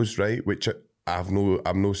heroes, right? Which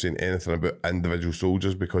I'm not saying anything about individual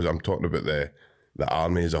soldiers, because I'm talking about the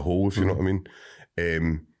army as a whole, if you know what I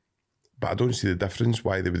mean. But I don't see the difference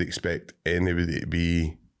why they would expect anybody to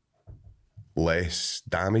be less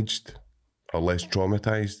damaged or less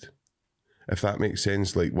traumatised. if that makes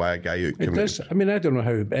sense. Like, why a guy who It committed... does. I mean, I don't know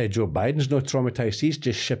how Joe Biden's not traumatised. He's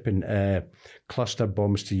just shipping cluster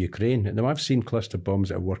bombs to Ukraine. Now, I've seen cluster bombs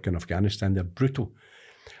that work in Afghanistan. They're brutal.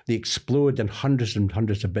 They explode in hundreds and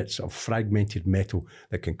hundreds of bits of fragmented metal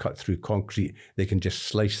that can cut through concrete. They can just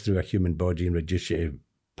slice through a human body and reduce it to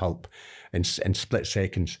pulp in split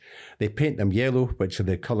seconds. They paint them yellow, which are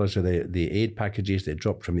the colours of the aid packages that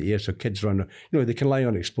drop from the air. So kids run, they can lie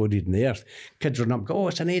on exploded in the earth. Kids run up and go, oh,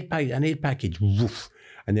 it's an aid package. Woof.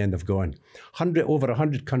 And then they've gone. Over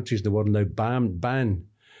 100 countries in the world now ban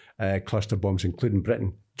cluster bombs, including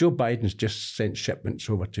Britain. Joe Biden's just sent shipments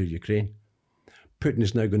over to Ukraine. Putin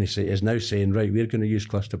is now saying, right, we're going to use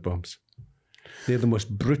cluster bombs. They're the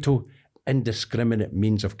most brutal, indiscriminate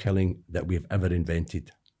means of killing that we've ever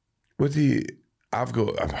invented. I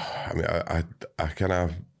kind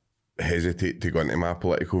of hesitate to go into my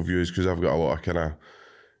political views because I've got a lot of kind of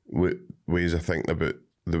ways of thinking about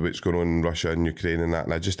what's going on in Russia and Ukraine and that,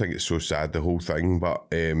 and I just think it's so sad, the whole thing. But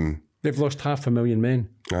they've lost 500,000 men.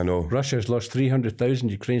 I know. Russia's lost 300,000.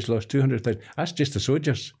 Ukraine's lost 200,000. That's just the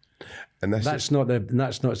soldiers. And that's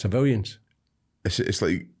not civilians. It's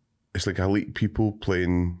like elite people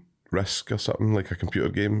playing Risk or something, like a computer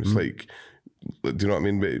game. It's like, do you know what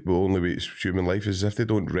I mean? The only way it's human life is if they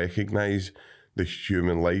don't recognise the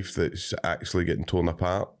human life that's actually getting torn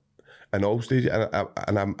apart in all stages.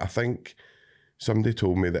 And I think somebody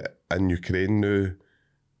told me that in Ukraine now,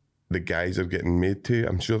 the guys are getting made to.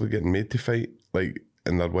 I'm sure they're getting made to fight, like,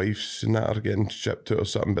 and their wives and that are getting shipped out or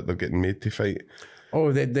something, but they're getting made to fight.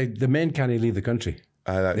 Oh, the men can't leave the country.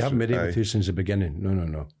 They haven't been able to since the beginning.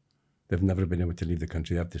 No. They've never been able to leave the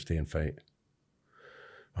country. They have to stay and fight.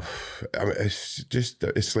 I mean,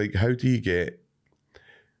 it's like, how do you get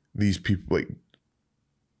these people, like,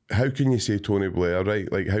 how can you say Tony Blair, right?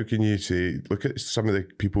 Like, how can you say, look at some of the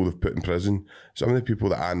people they've put in prison, some of the people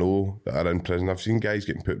that I know that are in prison. I've seen guys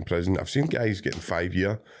getting put in prison. I've seen guys getting 5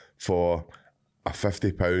 years for a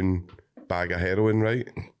 £50 bag of heroin, right?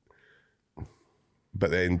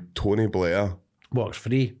 But then Tony Blair walks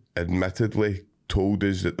free. Admittedly told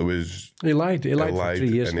us that there was... He lied for 3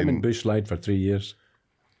 years. Him and Bush lied for 3 years.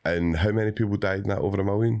 And how many people died in that? Over 1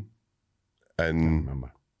 million? And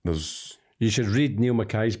remember. There's... You should read Neil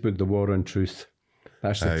Mackay's book, The War on Truth.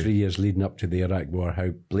 That's the 3 years leading up to the Iraq War, how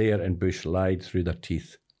Blair and Bush lied through their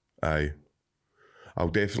teeth. Aye. I'll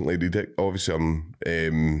definitely read it. Obviously,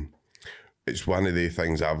 it's one of the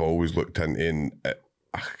things I've always looked into, and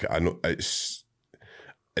I know it's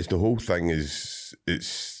the whole thing is,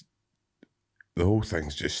 the whole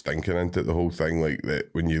thing's just stinking into it, the whole thing, like that.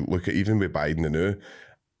 When you look at, even with Biden now,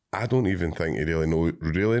 I don't even think he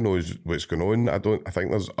really knows what's going on. I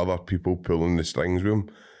think there's other people pulling the strings with him.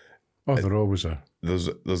 Oh, there always are.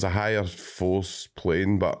 There's a higher force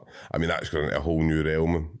playing, but I mean, that's going into a whole new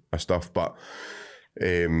realm of stuff. But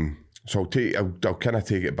so I'll kind of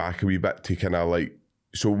take it back a wee bit to kind of like,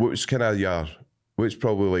 so what's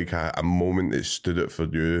probably like a moment that stood out for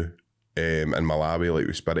you in Malawi, like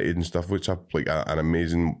with Spirited and stuff? What's up, like an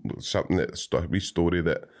amazing, something a wee story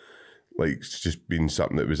that, like, it's just been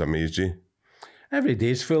something that was amazed you? Every day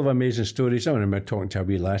is full of amazing stories. I remember talking to a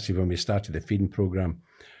wee lassie when we started the feeding programme.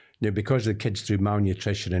 Now, because the kids through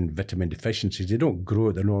malnutrition and vitamin deficiencies, they don't grow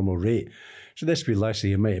at the normal rate. So this wee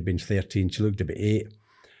lassie, who might have been 13, she looked about 8,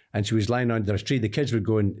 and she was lying under a tree. The kids would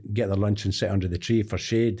go and get their lunch and sit under the tree for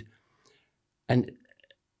shade. And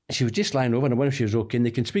she was just lying over, and I wondered if she was okay. And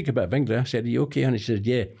they can speak a bit of English. I said, are you okay, honey? She said,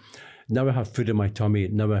 yeah. Now I have food in my tummy.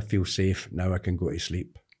 Now I feel safe. Now I can go to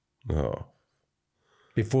sleep. Oh.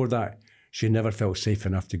 Before that, she never felt safe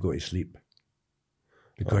enough to go to sleep.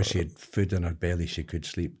 Because she had food in her belly, she could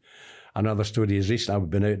sleep. Another story is recent. I've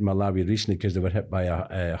been out in Malawi recently because they were hit by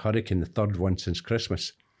a hurricane, the third one since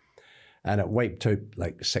Christmas. And it wiped out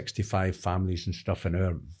like 65 families and stuff in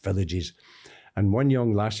our villages. And one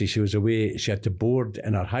young lassie, she was away, she had to board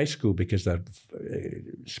in her high school because they're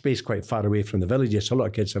spaced quite far away from the villages. So a lot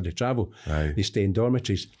of kids have to travel. Aye. They stay in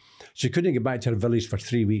dormitories. She couldn't get back to her village for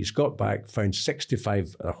 3 weeks, got back, found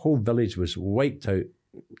 65, the whole village was wiped out,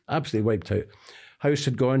 absolutely wiped out. House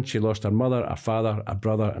had gone, she lost her mother, her father, her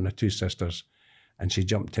brother and her 2 sisters. And she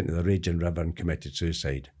jumped into the raging river and committed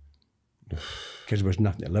suicide. Because there was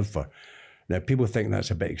nothing to live for. Now, people think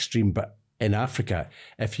that's a bit extreme, but in Africa,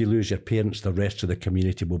 if you lose your parents, the rest of the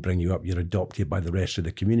community will bring you up. You're adopted by the rest of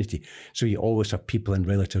the community. So you always have people and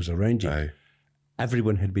relatives around you. Aye.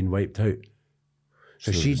 Everyone had been wiped out.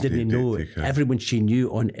 So she didn't know. Everyone she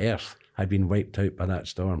knew on earth had been wiped out by that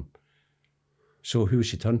storm. So who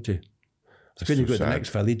she turned to? She couldn't go to the next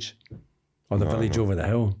village or the village over the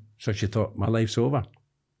hill. So she thought, my life's over.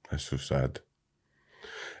 That's so sad.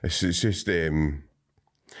 It's just,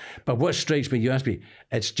 But what strikes me, you ask me,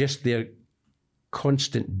 it's just their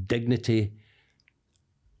constant dignity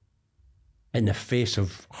in the face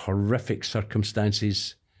of horrific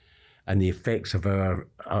circumstances and the effects of our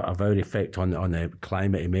effect on the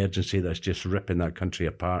climate emergency that's just ripping that country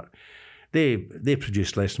apart. They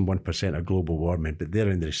produce less than 1% of global warming, but they're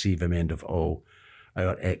in the receiving end of all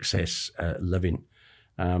our excess living.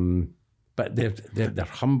 But they're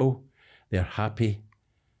humble, they're happy.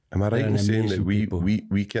 Am I right in saying that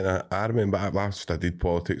we kind of, I remember I've studied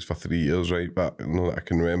politics for 3 years, right? But I know that I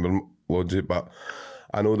can remember loads of it, but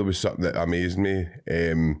I know there was something that amazed me,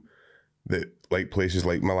 that like places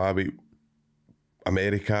like Malawi,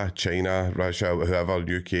 America, China, Russia, whoever,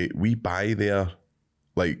 UK, we buy their,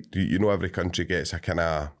 like, you know, every country gets a kind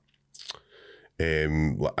of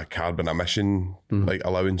a carbon emission like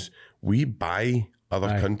allowance. We buy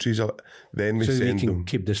other countries, then we send them.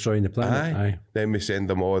 Keep destroying the planet. Aye. Then we send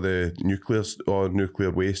them all the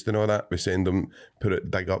nuclear waste and all that. We send them,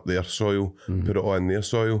 dig up their soil, put it on their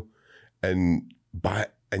soil, and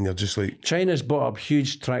you're just like, China's bought up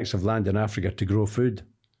huge tracts of land in Africa to grow food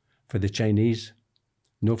for the Chinese,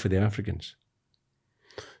 not for the Africans.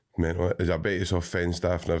 Man, I bet it's off fence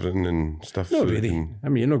staff and everything and stuff. No, really. I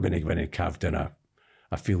mean, you're not going to go in and carve down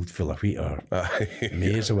a field full of wheat or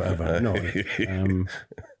maize or whatever. No.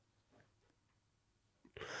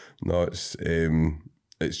 No,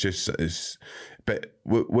 but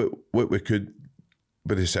what we could,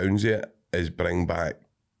 by the sounds of it, is bring back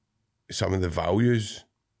some of the values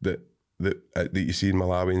that you see in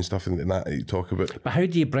Malawi and stuff and that you talk about. But how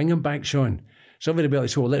do you bring them back, Sean? Somebody will be like,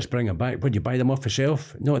 so let's bring them back. Would you buy them off the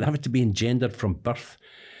shelf? No, they have to be engendered from birth.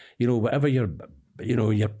 You know, whatever you're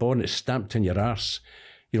born, it's stamped in your arse.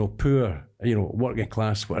 You know, poor, working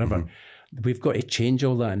class, whatever. Mm-hmm. We've got to change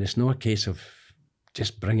all that, and it's not a case of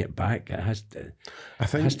just bring it back. It has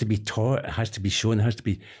to be taught. It has to be shown. It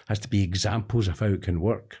has to be examples of how it can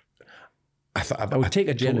work. I would take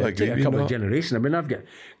a couple of generations. I mean, I've got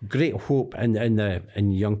great hope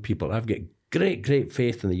in young people. I've got great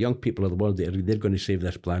faith in the young people of the world that they're going to save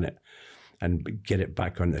this planet and get it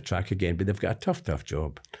back on the track again. But they've got a tough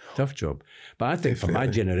job. But I think for my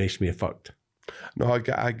generation, we're fucked. No, I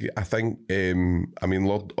think, I mean,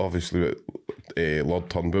 Lord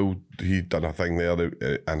Turnbull, he done a thing there,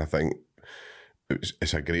 and I think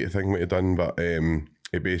it's a great thing what he done, but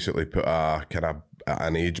he basically put a kind of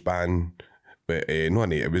an age ban, it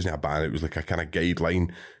wasn't a ban, it was like a kind of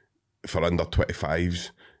guideline for under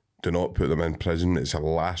 25s. Do not put them in prison. It's a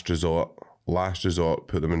last resort,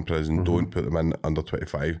 put them in prison. Mm-hmm. Don't put them in under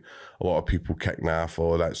 25. A lot of people kicking off,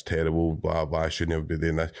 oh, that's terrible, blah, blah, I shouldn't have been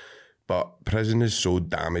doing this. But prison is so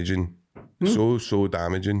damaging, so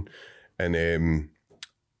damaging. And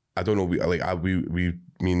I don't know, me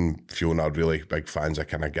and Fiona are really big fans of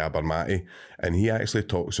kind of Gabor Mate. And he actually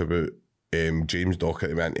talks about James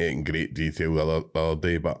Docherty went into it in great detail the other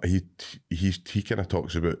day, but he kind of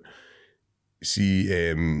talks about,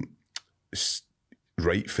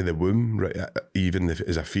 right for the womb, right, even if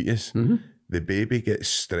as a fetus, the baby gets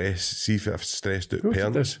stressed. See if it's stressed out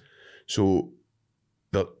parents. So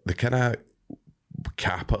the kind of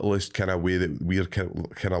capitalist kind of way that we're kind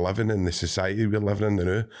of living in, the society we're living in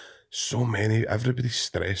now, everybody's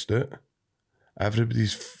stressed out.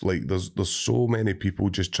 Everybody's like, there's so many people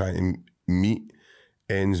just trying to meet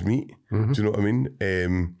ends meet. Mm-hmm. Do you know what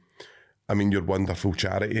I mean? Your wonderful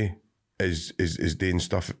charity is doing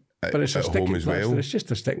stuff at home as well. It's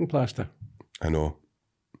just a sticking plaster. I know.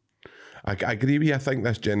 I agree with you. I think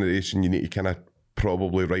this generation, you need to kind of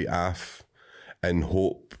probably write off and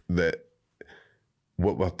hope that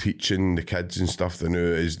what we're teaching the kids and stuff they know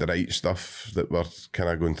is the right stuff that we're kind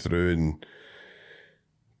of going through.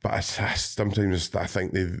 But sometimes I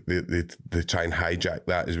think they try and hijack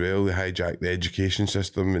that as well. They hijack the education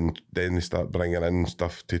system and then they start bringing in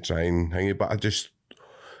stuff to try and hang it. But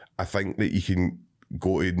I think that you can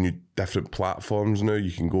go to different platforms now.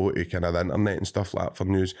 You can go to kind of the internet and stuff like that for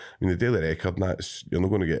news. I mean, the Daily Record, you're not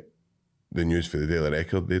going to get the news for the Daily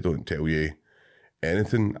Record. They don't tell you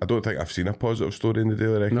anything. I don't think I've seen a positive story in the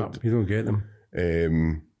Daily Record. No, you don't get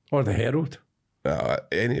them. Or the Herald. I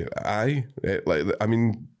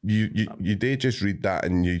mean, you do just read that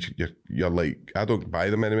and you're like, I don't buy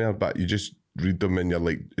them anymore, but you just read them and you're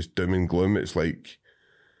like, it's doom and gloom. It's like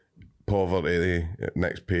poverty,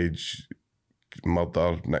 next page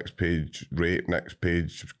murder, next page rape, next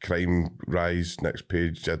page crime rise, next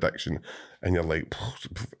page addiction, and you're like,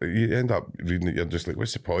 you end up reading it, you're just like,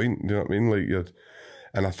 what's the point? You know what I mean? Like,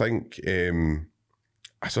 and I think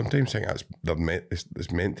I sometimes think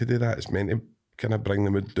it's meant to do that. It's meant to kind of bring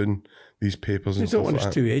the mood down, these papers and stuff like that. They don't want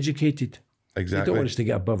us too educated. They exactly. don't want us to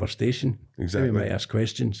get above our station. Exactly. We might ask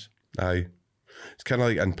questions. Aye. It's kind of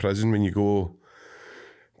like in prison when you go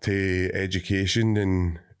to education,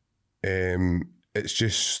 and it's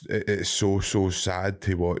just it's so sad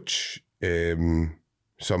to watch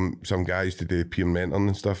some guys to do peer mentoring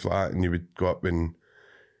and stuff like that, and you would go up and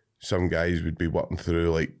some guys would be working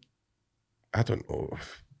through, like, I don't know,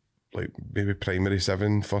 like maybe primary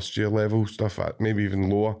 7 first year level stuff, maybe even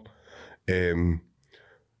lower. It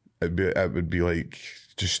would be like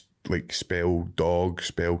just like spell dog,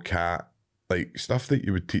 spell cat, like stuff that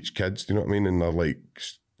you would teach kids, do you know what I mean? And they're like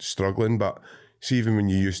struggling, but see, even when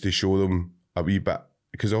you used to show them a wee bit,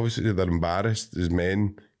 because obviously they're embarrassed as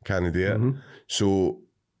men, can't do it. So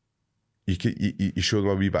you show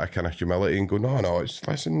them a wee bit of kind of humility and go, no,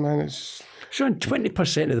 listen, man, it's... Sean,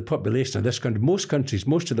 20% of the population of this country, most countries,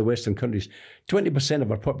 most of the Western countries, 20%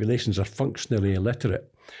 of our populations are functionally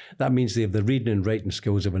illiterate. That means they have the reading and writing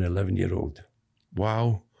skills of an 11-year-old.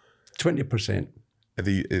 Wow. 20%.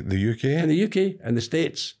 The UK? In the UK and the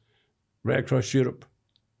States, right across Europe.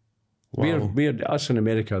 Wow. Us in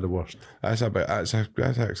America are the worst. That's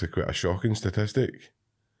actually quite a shocking statistic.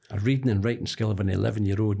 A reading and writing skill of an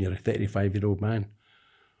 11-year-old and you're a 35-year-old man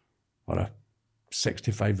or a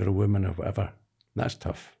 65-year-old woman or whatever. That's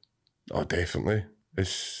tough. Oh, definitely.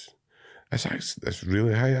 It's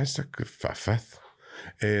really high. It's like a fifth.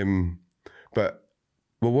 But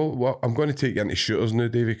well, I'm going to take you into shooters now,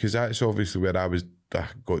 Davey, because that's obviously where I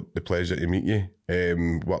got the pleasure to meet you.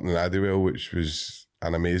 Working in Addiewell, which was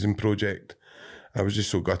an amazing project. I was just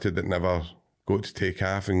so gutted that never got to take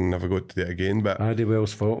half and never got to do it again. But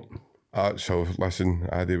Addiewell's fault. So listen,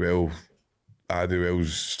 Addiewell's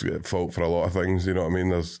fault for a lot of things. You know what I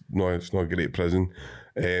mean? It's not a great prison.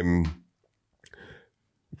 Can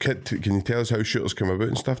you tell us how shooters come about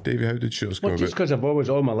and stuff, Davey? How did shooters come about? Just because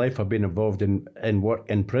all my life I've been involved in work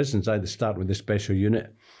in prisons. I'd start with the special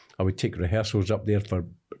unit. I would take rehearsals up there for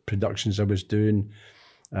productions I was doing.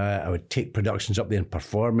 I would take productions up there and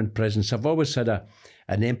perform in prisons. I've always had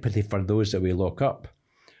an empathy for those that we lock up.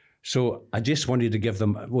 So I just wanted to give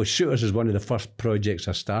them, Shooters is one of the first projects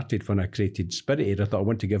I started when I created Spirited. I thought I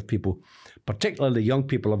want to give people, particularly young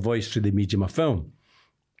people, a voice through the medium of film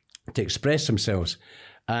to express themselves.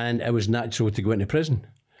 And it was natural to go into prison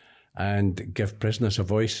and give prisoners a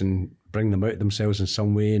voice and bring them out themselves in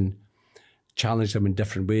some way and challenge them in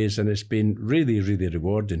different ways. And it's been really, really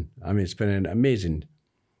rewarding. I mean, it's been an amazing...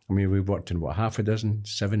 we've worked in,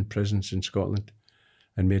 7 prisons in Scotland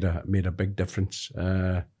and made a big difference.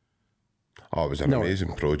 It was an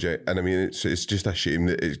amazing project. And I mean, it's just a shame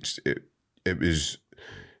that it was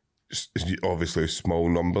obviously small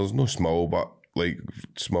numbers, not small, but like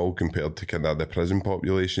small compared to kind of the prison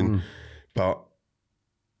population. But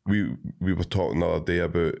we were talking the other day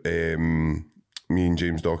about, me and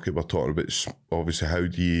James Dockett were talking about, obviously, how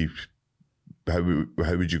would you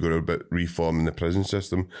go about reforming the prison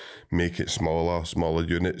system, make it smaller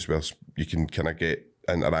units where you can kind of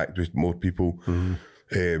interact with more people.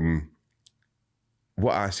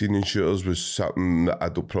 What I seen in Shooters was something that I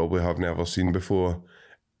probably have never seen before.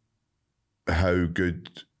 How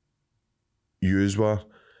good yous were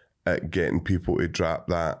at getting people to drop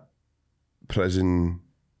that prison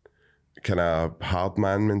kind of hard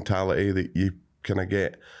man mentality that you kind of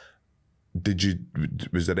get.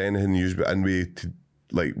 Was there anything you used in way to,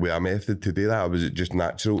 like, with a method to do that, or was it just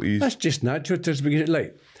natural to you? That's just natural to us, because,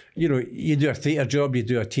 like, you do a theatre job, you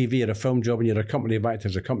do a TV or a film job, and you're a company of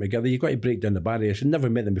actors that come together. You've got to break down the barriers. You've never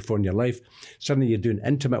met them before in your life. Suddenly you're doing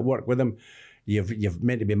intimate work with them. You've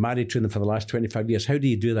meant to be married to them for the last 25 years. How do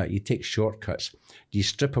you do that? You take shortcuts. You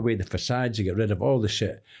strip away the facades, you get rid of all the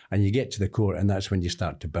shit, and you get to the core, and that's when you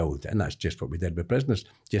start to build. And that's just what we did with prisoners.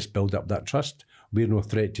 Just build up that trust. We're no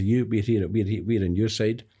threat to you. We're on your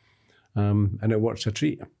side. And it works a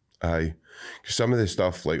treat. Aye. Because some of the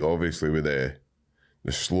stuff, like obviously with the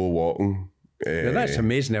slow walking. Now that's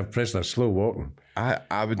amazing how prisoners slow walking.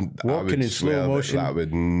 I would Walking in slow motion. That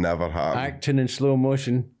would never happen. Acting in slow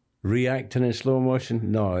motion. Reacting in slow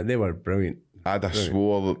motion. No, they were brilliant. I'd have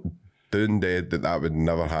swore down dead that would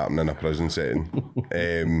never happen in a prison setting.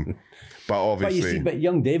 But obviously... But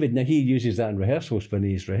young David, now he uses that in rehearsals when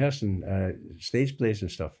he's rehearsing stage plays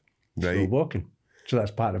and stuff. Right. Slow walking. So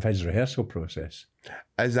that's part of his rehearsal process.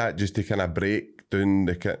 Is that just to kind of break down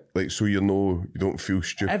so you don't feel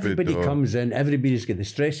stupid? Everybody comes in, everybody's got the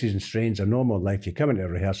stresses and strains of normal life. You come into a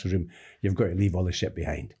rehearsal room, you've got to leave all the shit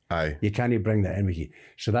behind. Aye. You can't bring that in with you.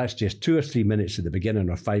 So that's just 2 or 3 minutes at the beginning,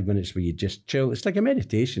 or 5 minutes where you just chill. It's like a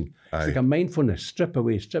meditation. It's like a mindfulness. Strip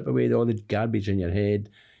away all the garbage in your head.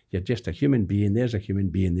 You're just a human being. There's a human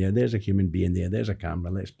being there. There's a human being there. There's a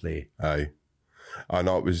camera. Let's play. Aye. I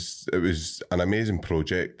know it was an amazing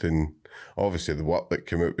project, and obviously the work that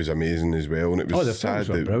came out was amazing as well. And it was the sad films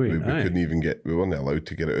were that brilliant, we aye. couldn't even we weren't allowed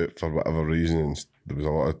to get it out for whatever reason, and there was a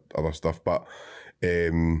lot of other stuff. But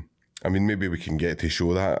I mean, maybe we can get to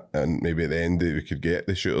show that, and maybe at the end we could get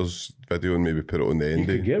the shooters video and maybe put it on the end. You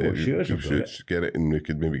could get what shooters have got it. Get it, and we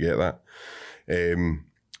could maybe get that.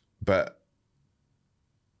 But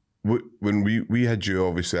when we had you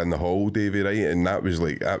obviously in the hall, Davey, right, and that was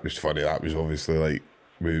funny. That was obviously like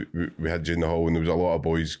we had you in the hall, and there was a lot of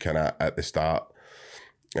boys kind of at the start,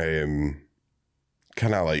 kind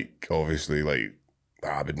of like obviously like,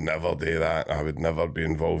 I would never do that. I would never be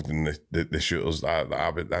involved in the shooters.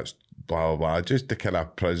 That's blah blah blah. Just the kind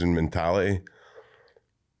of prison mentality.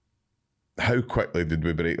 How quickly did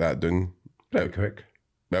we break that down? Pretty quick.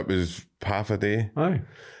 That was half a day. Aye.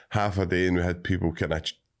 Half a day, and we had people kind of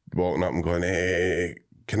walking up and going, "Hey,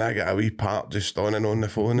 can I get a wee part just on and on the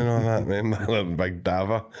phone and all that?" Remember, Big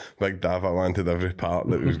Dava wanted every part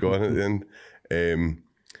that was going at the end.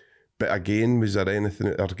 But again, was there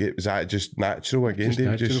anything? Was that just natural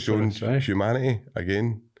again? Just showing humanity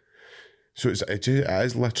again. So it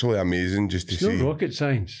is literally amazing just to see. It's no rocket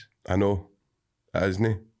science. I know, it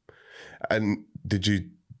isn't. And did you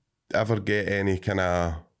ever get any kind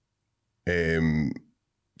of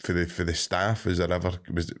for the staff? Was there ever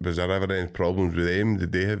any problems with them?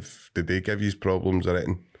 Did they give you problems or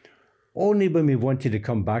anything? Only when we wanted to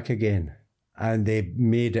come back again, and they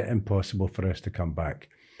made it impossible for us to come back.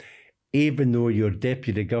 Even though your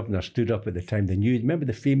deputy governor stood up at the time, remember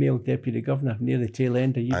the female deputy governor near the tail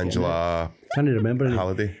end of you? Angela. Can't you remember?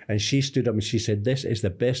 Halliday. And she stood up and she said, "This is the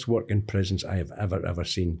best work in prisons I have ever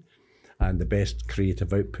seen, and the best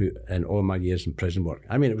creative output in all my years in prison work."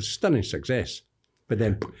 I mean, it was a stunning success. But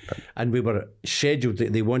then, and we were scheduled,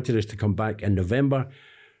 they wanted us to come back in November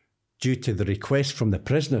due to the request from the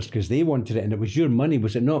prisoners, because they wanted it, and it was your money,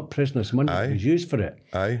 was it not? Prisoners' money that was used for it.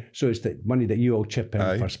 Aye. So it's the money that you all chip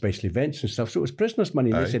in for special events and stuff. So it was prisoners'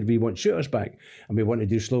 money. And they said, "We want shooters back, and we want to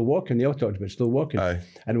do slow walking." They all talked about slow walking. Aye.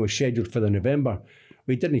 And it was scheduled for the November.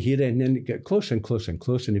 We didn't hear it, and then it got closer and closer and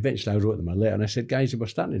closer. And eventually I wrote them a letter, and I said, "Guys, if we're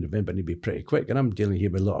starting in November, it need to be pretty quick. And I'm dealing here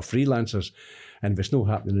with a lot of freelancers. And if it's not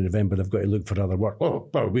happening in November, they've got to look for other work." "Oh,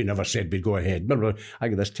 well, we never said we'd go ahead." I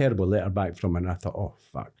got this terrible letter back from them, and I thought, oh,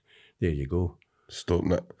 fuck, there you go.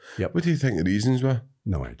 Stopping it. Yep. What do you think the reasons were?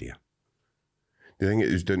 No idea. Do you think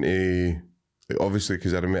it was down to, obviously,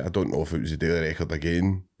 because I don't know if it was the Daily Record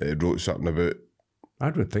again that wrote something about. I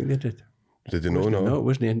don't think they did. Did they know? No, it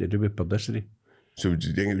wasn't anything to do with publicity. So do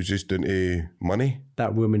you think it was just down to money?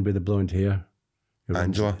 That woman with the blonde hair,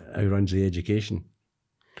 Angela, who runs the education.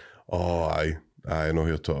 Oh, I know who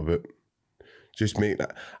you're talking about. Just make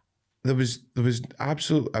that. There was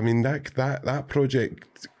absolute. I mean, that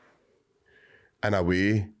project, in a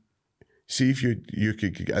way, see if you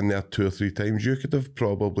could get in there 2 or 3 times, you could have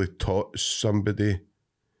probably taught somebody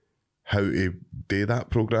how to do that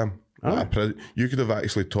program. You could have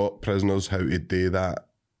actually taught prisoners how to do that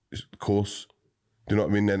course. Do you know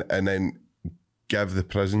what I mean? And then give the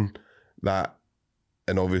prison that.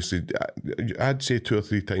 And obviously, I'd say 2 or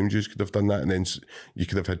 3 times you could have done that, and then you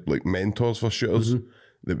could have had like mentors for shooters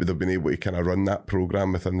that would have been able to kind of run that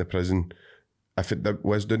program within the prison. If it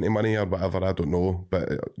was down to money or whatever, I don't know,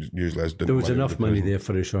 but it usually is down to money. There was enough money there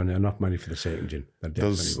for us, Sean, enough money for the second gen. There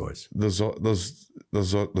definitely was. There's always and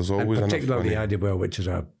enough money. particularly Adibwell, which is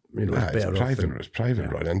a better it's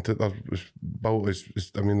private run into it.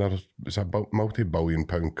 It's a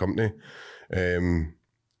multi-billion-pound company.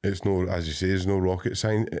 It's no, as you say, it's no rocket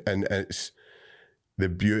science, and it's the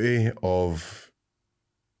beauty of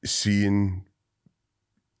seeing,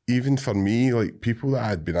 even for me, like people that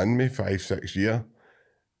had been in me 5-6 years,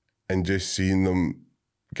 and just seeing them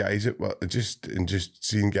guys just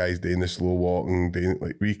seeing guys doing the slow walking, doing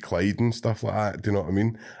like wee Clyde and stuff like that. Do you know what I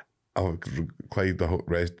mean? Clyde,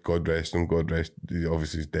 God rest him.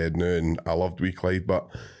 Obviously he's dead now, and I loved wee Clyde, but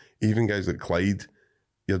even guys like Clyde,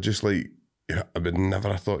 you're just like, I would never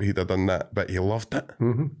have thought he'd have done that, but he loved it.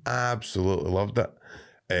 Absolutely loved it.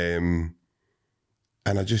 And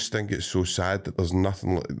I just think it's so sad that there's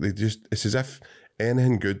nothing, it's as if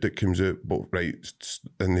anything good that comes out, but right,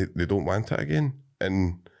 and they don't want it again.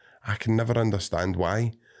 And I can never understand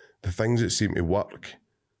why. The things that seem to work,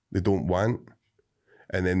 they don't want.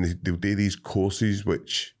 And then they'll do these courses,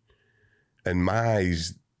 which in my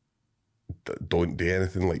eyes, don't do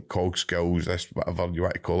anything, like cog skills, this, whatever you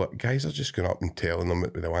want to call it. Guys are just going up and telling them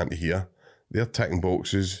what they want to hear. They're ticking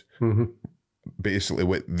boxes. Basically,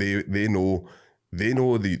 what they know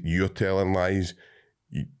that you're telling lies.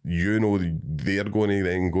 You know they're going to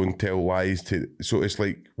then go and tell lies to. So it's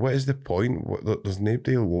like, what is the point? There's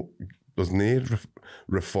nobody there's no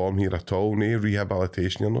reform here at all, no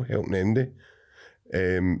rehabilitation, you're not helping anybody.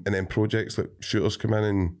 And then projects like Shooters come in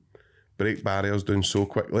and break barriers down so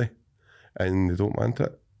quickly, and they don't want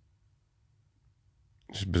it.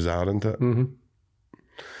 It's bizarre, isn't it?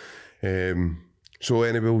 Mm-hmm. So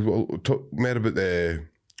anyway, we'll talk more about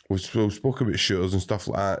we'll spoke about Shooters and stuff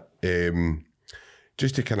like that.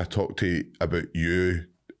 Just to kind of talk to you about you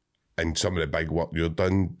and some of the big work you've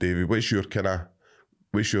done, David. What's your kind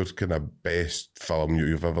of best film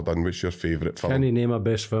you've ever done? What's your favourite film? Can you name a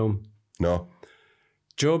best film? No.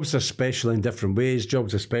 Jobs are special in different ways.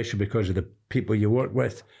 Jobs are special because of the people you work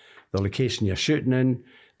with, the location you're shooting in,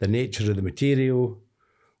 the nature of the material,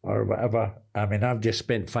 or whatever. I mean, I've just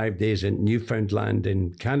spent 5 days in Newfoundland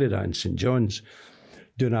in Canada, in St. John's,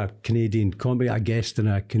 doing a Canadian comedy, a guest in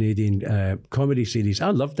a Canadian comedy series. I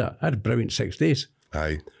loved that. I had a brilliant 6 days.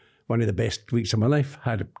 Aye. One of the best weeks of my life.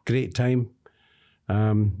 Had a great time.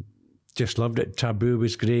 Just loved it. Taboo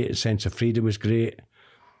was great. Sense of Freedom was great.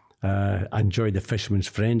 I enjoyed the Fisherman's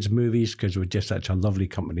Friends movies because we're just such a lovely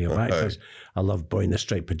company of actors. I love Boy in the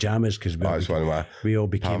Striped Pajamas because we all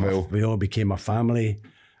became a family.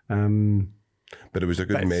 But it was a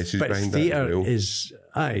good message behind that. But theatre is,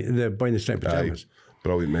 the Boy in the Striped Pajamas.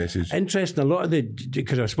 Brilliant message. Interesting,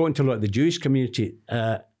 because I've spoken to a lot of the Jewish community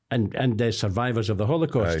and the survivors of the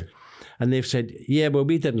Holocaust. And they've said, yeah, well,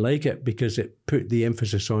 we didn't like it because it put the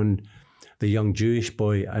emphasis on the young Jewish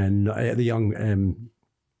boy and the young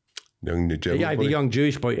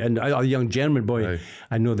Jewish boy and the young German boy.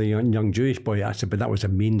 I know the young Jewish boy. I said, but that was a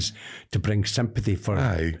means to bring sympathy for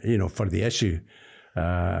for the issue.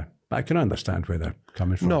 But I can understand where they're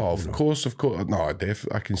coming from. No, of course. No,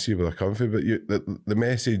 I can see where they're coming from. But the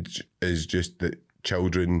message is just that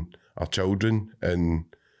children are children, and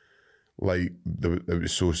like it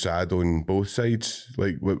was so sad on both sides.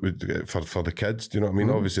 Like for the kids, do you know what I mean?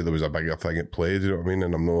 Obviously, there was a bigger thing at play. Do you know what I mean?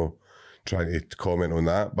 And I'm not trying to comment on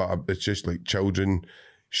that, but it's just like children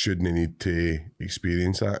shouldn't need to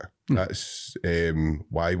experience that. That's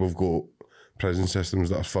why we've got prison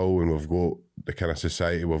systems that are full, and we've got the kind of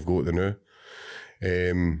society we've got now.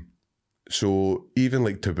 So even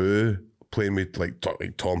like Taboo, playing with like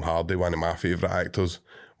Tom Hardy, one of my favourite actors,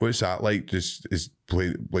 what's that like? Just is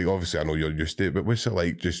play like, obviously I know you're used to it, but what's it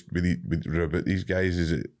like just with these guys?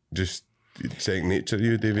 Is it just second nature to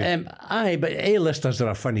you, David? But A-listers are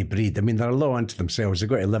a funny breed. I mean, they're a law unto themselves. They've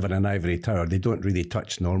got to live in an ivory tower. They don't really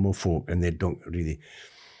touch normal folk, and they don't really...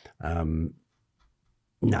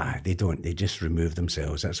 they don't. They just remove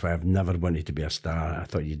themselves. That's why I've never wanted to be a star. I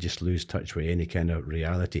thought you just lose touch with any kind of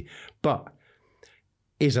reality. But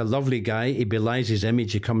he's a lovely guy. He belies his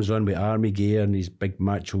image. He comes on with army gear and his big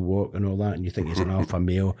macho walk and all that, and you think he's an alpha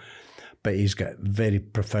male. But he's got very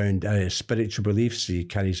profound spiritual beliefs. He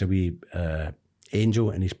carries a wee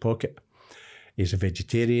angel in his pocket. He's a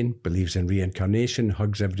vegetarian, believes in reincarnation,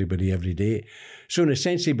 hugs everybody every day. So in a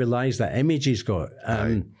sense, he belies that image he's got.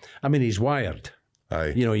 I mean, he's wired.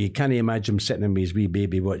 Aye. You know, you can't imagine him sitting in with his wee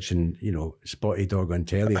baby watching, Spotty Dog on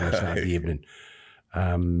telly on a Saturday evening.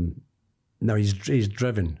 No, he's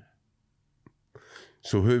driven.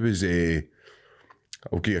 So who was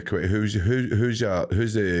I'll give you a quick. Who's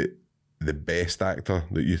the best actor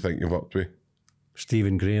that you think you've worked with?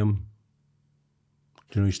 Stephen Graham.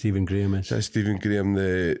 Do you know who Stephen Graham is? Is that Stephen Graham,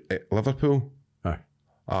 the Liverpool?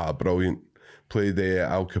 Aye. Brilliant. Played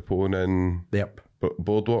Al Capone in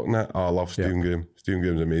Boardwalk and that. I love Stephen Graham. Stephen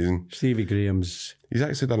Graham's amazing. Stevie Graham's... He's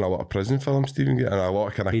actually done a lot of prison films, Stephen Graham, and a lot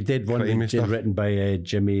of kind of... He did one written by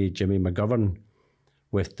Jimmy McGovern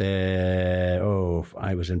with...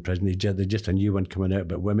 I was in prison. There's just a new one coming out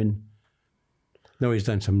about women. No, he's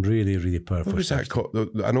done some really, really powerful stuff. What was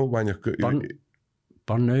that called? I know when you're...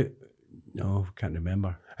 Burnout? No, can't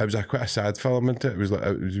remember. It was quite a sad film, wasn't it? It was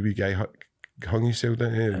a wee guy hung himself,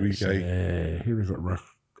 didn't he? A wee guy. Who was it with?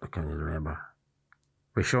 I can't remember.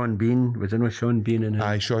 With Sean Bean? Was there no Sean Bean in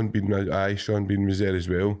it? Sean Bean was there as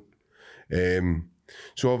well.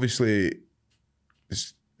 So obviously,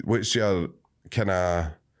 what's your kind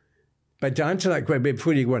of... But to answer that question,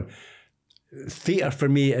 before you go on, theatre for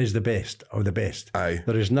me is the best of the best. Aye.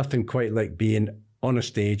 There is nothing quite like being on a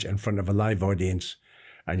stage in front of a live audience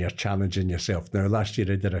and you're challenging yourself. Now, last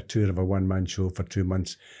year I did a tour of a one-man show for 2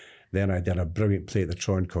 months. Then I did a brilliant play at the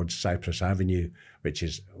Tron called Cypress Avenue, which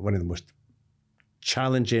is one of the most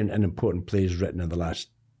challenging and important plays written in the last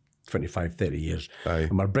 25, 30 years. Aye.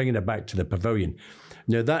 And we're bringing it back to the Pavilion.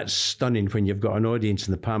 Now, that's stunning when you've got an audience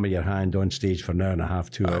in the palm of your hand on stage for an hour and a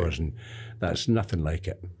half, 2 hours, and that's nothing like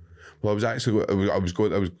it. Well, that was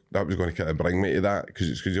going to kind of bring me to that,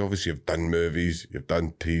 because obviously you've done movies, you've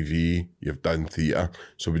done TV, you've done theatre.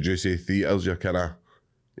 So would you say theatre's your kind of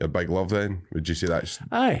your big love then? Would you say that's...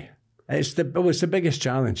 Aye. It's the biggest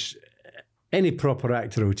challenge. Any proper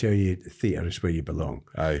actor will tell you theatre is where you belong.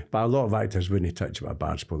 Aye. But a lot of actors wouldn't touch about a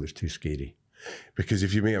barge pole. It's too scary. Because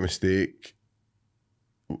if you make a mistake,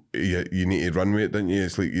 you need to run with it, don't you?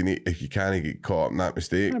 It's like if you can't get caught up in that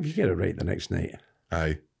mistake. If you get it right the next night.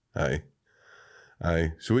 Aye.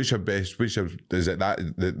 So is it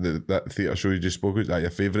that theatre show you just spoke of? Is that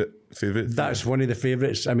your favourite? That's one of the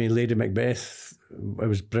favourites. I mean, Lady Macbeth, it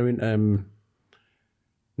was brilliant.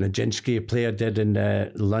 Nijinsky, a player, did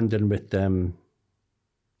in London with,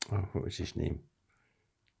 what was his name?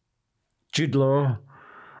 Jude Law.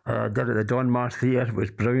 Did it at the Donmar Theatre. It was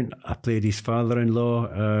brilliant. I played his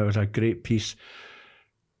father-in-law. It was a great piece.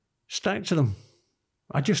 Stacks of them.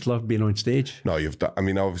 I just love being on stage. No, you've done. I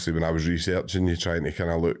mean, obviously, when I was researching, you're trying to kind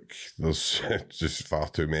of look. There's just far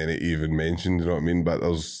too many to even mention. You know what I mean? But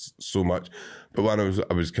there's so much. But when I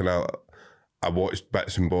watched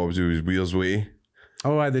bits and bobs. It was Weir's Way.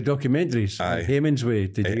 Oh, the documentaries. Aye. Hayman's Way.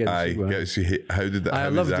 Did you get to see one? Get to see how did that? I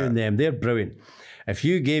love doing them. They're brilliant. If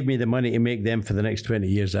you gave me the money to make them for the next 20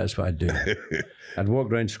 years, that's what I'd do. I'd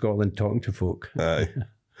walk around Scotland talking to folk. Aye.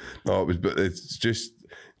 No, but it's just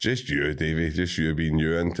you, Davey. Just you being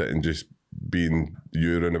you into it and just being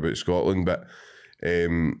you around about Scotland. But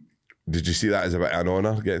did you see that as a bit of an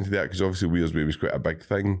honour getting to that? Because obviously Weir's Way was quite a big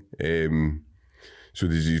thing. So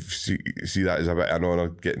did you see that as a bit of an honour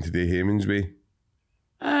getting to do Hayman's Way?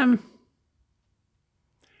 No,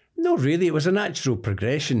 really. It was a natural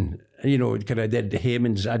progression. You know,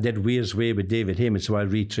 because I did Weir's Way with David Hayman, so I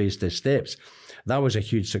retraced his steps. That was a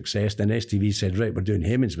huge success. Then STV said, right, we're doing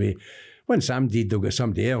Hayman's Way. When Sam did, they'll get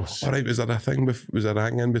somebody else. All right, was there a thing? Was there a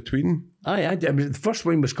hang in between? I mean, the first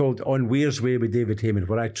one was called On Weir's Way with David Hayman,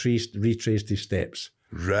 where I retraced his steps.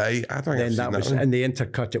 Right, I don't think Then I've seen that. and they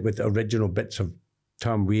intercut it with original bits of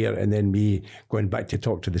Tom Weir, and then me going back to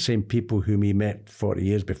talk to the same people whom he met 40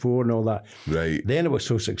 years before and all that. Right. Then it was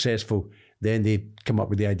so successful, then they come up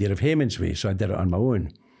with the idea of Hayman's Way, so I did it on my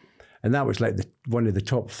own. And that was like one of the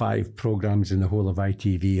top 5 programmes in the whole of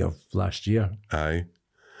ITV of last year. Aye.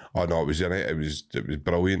 Oh no, it was in it. It was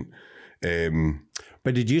brilliant.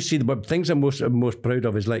 But did you see the things I'm most proud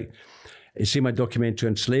of is like, you see my documentary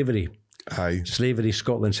on slavery. Aye. Slavery,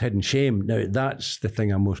 Scotland's Hidden Shame. Now that's the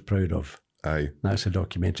thing I'm most proud of. Aye. That's a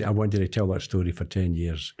documentary. I wanted to tell that story for 10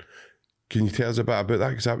 years. Can you tell us a bit about that?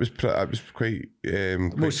 Because that was quite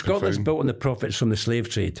Well, Scotland's profound. built on the profits from the slave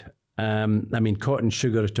trade. I mean, cotton,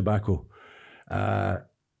 sugar, tobacco.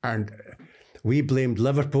 And we blamed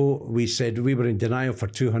Liverpool. We said we were in denial for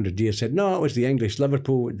 200 years. Said, no, it was the English.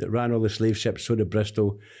 Liverpool that ran all the slave ships, so did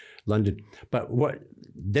Bristol, London. But what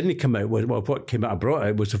didn't come out was, well, what came out, brought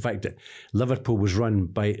out was the fact that Liverpool was run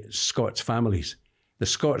by Scots families. The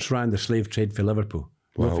Scots ran the slave trade for Liverpool,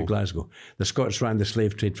 not for Glasgow. The Scots ran the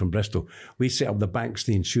slave trade from Bristol. We set up the banks,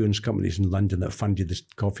 the insurance companies in London that funded the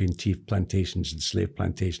coffee and tea plantations and slave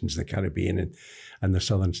plantations in the Caribbean and the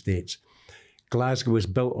southern states. Glasgow was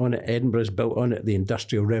built on it. Edinburgh is built on it. The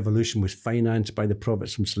Industrial Revolution was financed by the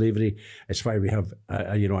profits from slavery. It's why we have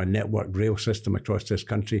a network rail system across this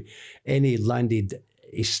country. Any landed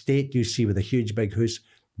estate you see with a huge big house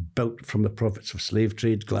built from the profits of slave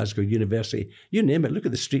trade, Glasgow University, you name it. Look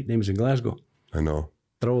at the street names in Glasgow. I know.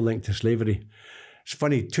 They're all linked to slavery. It's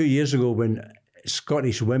funny, 2 years ago when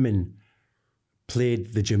Scottish women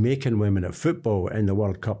played the Jamaican women at football in the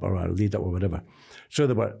World Cup or a lead up or whatever. So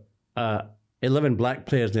there were 11 black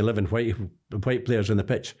players and 11 white players on the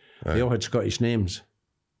pitch. Right. They all had Scottish names.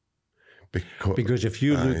 Because if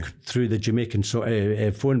you look through the Jamaican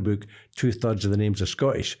phone book, 2/3 of the names are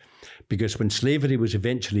Scottish. Because when slavery was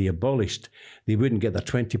eventually abolished, they wouldn't get their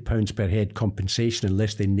 £20 per head compensation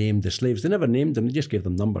unless they named the slaves. They never named them, they just gave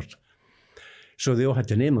them numbers. So they all had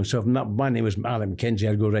to name them. So if my name was Alec Mackenzie,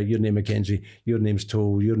 I'd go, right, your name Mackenzie, your name's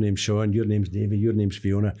Toll, your name's Sean, your name's Davy, your name's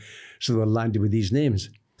Fiona. So they were landed with these names.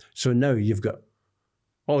 So now you've got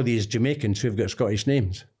all these Jamaicans who've got Scottish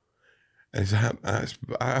names. I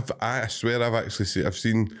swear I've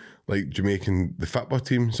seen like Jamaican, the football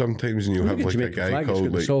team sometimes, and you'll have like Jamaican a guy flag, called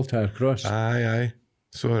the like Saltire Cross. Aye.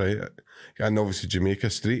 It's all right. And obviously Jamaica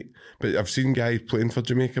Street. But I've seen guys playing for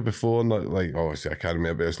Jamaica before, and like obviously I can't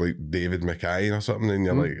remember, it's like David Mackay or something, and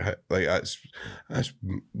you're like that's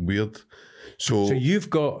weird. So you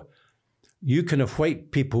can have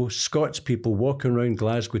white people, Scots people walking around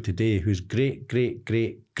Glasgow today whose great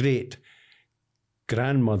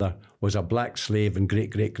grandmother was a black slave and great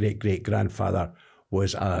grandfather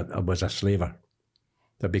was a slaver.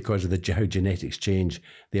 That because of how genetics change,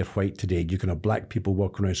 they're white today. You can have black people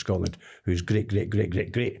walking around Scotland whose great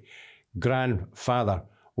grandfather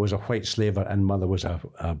was a white slaver and mother was a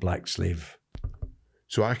black slave.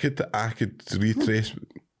 So I could retrace.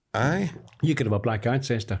 Aye. You could have a black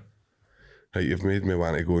ancestor. Right, you've made me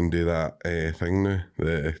want to go and do that thing now.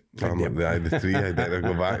 The tree. I better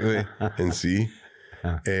go back there and see.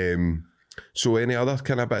 So any other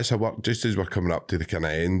kind of bits of work, just as we're coming up to the kind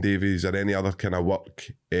of end, Davey, is there any other kind of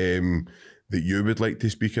work that you would like to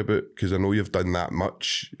speak about? Because I know you've done that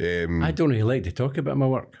much. I don't really like to talk about my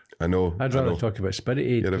work. I know. I'd rather talk about Spirit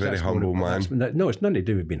Aid. You're a very humble man. No, it's nothing to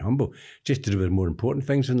do with being humble. Just to do with more important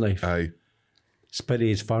things in life. Aye. Spirit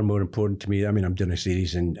Aid is far more important to me. I mean, I'm doing a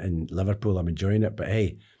series in Liverpool. I'm enjoying it. But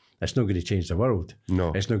hey, it's not going to change the world.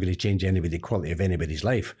 No. It's not going to change the quality of anybody's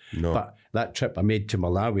life. No. But that trip I made to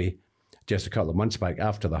Malawi just a couple of months back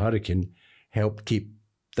after the hurricane helped keep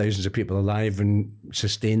thousands of people alive and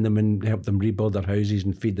sustain them and help them rebuild their houses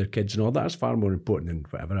and feed their kids and all that. Is far more important than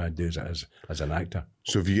whatever I do as an actor.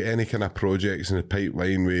 So if you get any kind of projects in the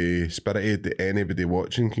pipeline with Spirit Aid that anybody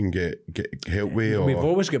watching can get help with? Or? We've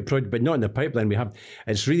always got projects, but not in the pipeline.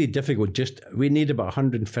 It's really difficult. We need about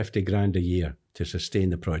 150 grand a year to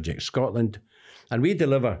sustain the project. Scotland, and we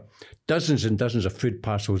deliver dozens and dozens of food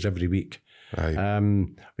parcels every week. Aye.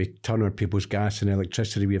 We turn on people's gas and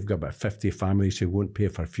electricity. We've got about 50 families who won't pay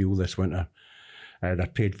for fuel this winter. They're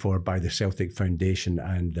paid for by the Celtic Foundation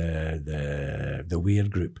and the Weir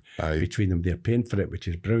Group. Aye. Between them, they're paying for it, which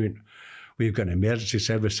is brilliant. We've got an emergency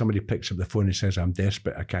service. Somebody picks up the phone and says, I'm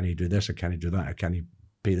desperate. I can't do this. I can't do that. I can't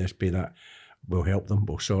pay this, pay that. We'll help them.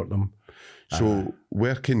 We'll sort them. So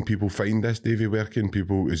where can people find this, Davey? Where can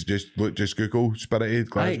people, just Google Spirit Aid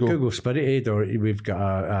Glasgow? Google Spirit Aid, or we've got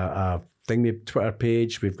a Twitter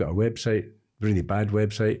page. We've got a website, really bad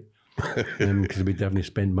website, because we definitely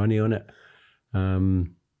spend money on it.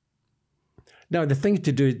 Now, the thing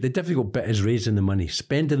to do, the difficult bit is raising the money.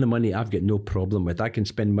 Spending the money, I've got no problem with. I can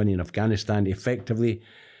spend money in Afghanistan effectively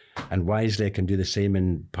and wisely. I can do the same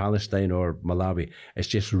in Palestine or Malawi. It's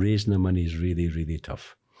just raising the money is really, really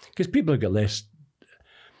tough. Because people have got less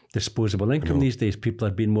disposable income these days. People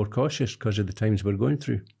are being more cautious because of the times we're going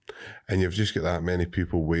through. And you've just got that many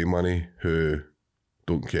people with money who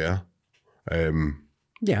don't care.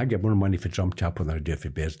 Yeah, I get more money for Drumchapel than I do for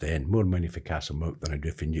Bearsden, more money for Castlemilk than I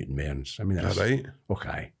do for Newton Mearns. I mean, that's right.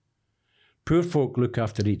 Okay. Poor folk look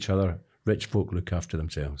after each other, rich folk look after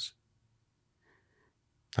themselves.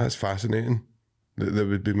 That's fascinating. That there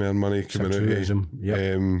would be more money coming out. Altruism,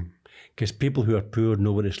 yeah. Because people who are poor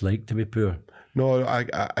know what it's like to be poor. No, I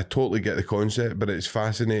totally get the concept, but it's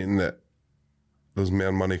fascinating that there's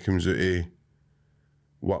more money comes out of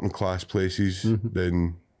working class places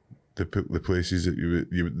than the places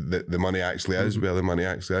that the money actually is, where the money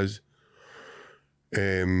actually is.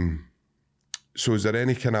 So is there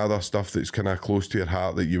any kind of other stuff that's kind of close to your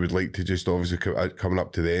heart that you would like to just, obviously coming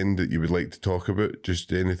up to the end, that you would like to talk about?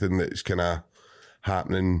 Just anything that's kind of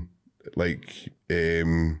happening, like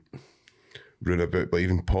round about, like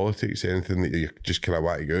even politics, anything that you just kind of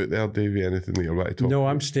want to go out there, Davey? Anything that you're want to talk about? No,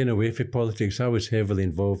 I'm staying away from politics. I was heavily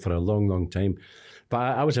involved for a long, long time.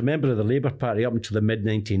 But I was a member of the Labour Party up until the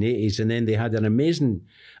mid-1980s, and then they had an amazing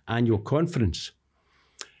annual conference.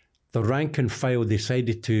 The rank and file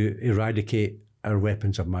decided to eradicate our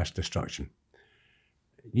weapons of mass destruction.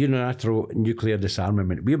 Unilateral nuclear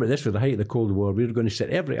disarmament. This was the height of the Cold War. We were going to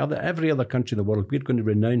set every other country in the world, we were going to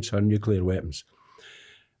renounce our nuclear weapons.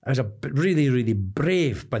 It was really, really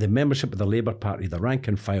brave by the membership of the Labour Party, the rank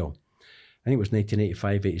and file. I think it was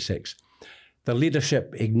 1985, 86. The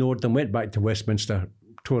leadership ignored them, went back to Westminster,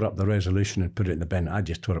 tore up the resolution and put it in the bin. I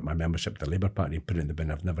just tore up my membership of the Labour Party and put it in the bin.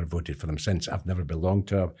 I've never voted for them since. I've never belonged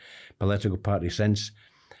to a political party since.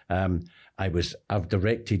 I was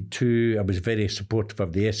very supportive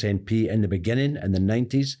of the SNP in the beginning, in the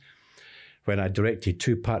 90s, when I directed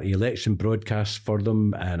 2-party election broadcasts for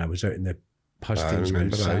them, and I was out in the hustings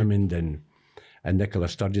with Simon and Nicola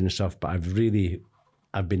Sturgeon and stuff, but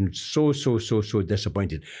I've been so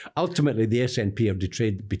disappointed. Ultimately, the SNP have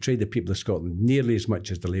betrayed the people of Scotland nearly as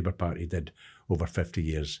much as the Labour Party did over 50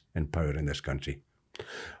 years in power in this country.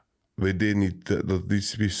 There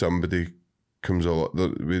needs to be somebody comes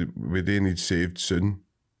along. We do need saved soon,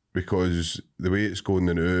 because the way it's going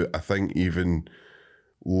now, I think even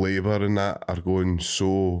Labour and that are going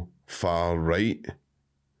so far right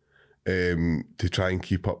to try and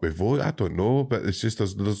keep up with vote. I don't know, but it's just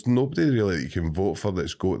there's nobody really that you can vote for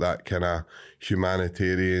that's got that kind of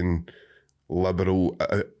humanitarian liberal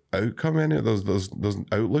outcome in it. There's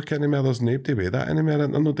outlook anymore. There's nobody with that anymore. I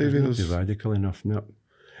don't know, David. It's radical enough, no.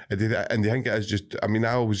 And I think it is just, I mean,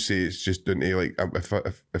 I always say it's just down to, like,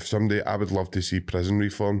 if somebody, I would love to see prison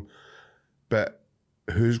reform, but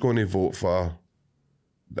who's going to vote for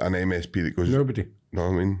an MSP that goes... Nobody. No,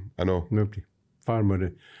 I mean, I know. Nobody. Far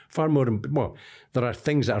more. Well, there are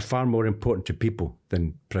things that are far more important to people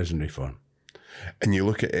than prison reform. And you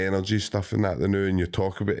look at energy stuff and that the new, and you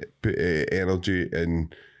talk about energy,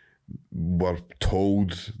 and we're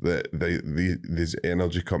told that these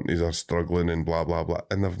energy companies are struggling and blah blah blah,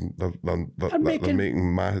 and they're making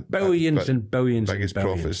billions and billions, biggest and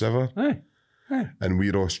billions. profits ever. Aye. And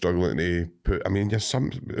we're all struggling to put. I mean,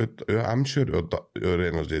 I'm sure our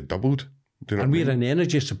energy doubled. Do you know And what I we're mean? an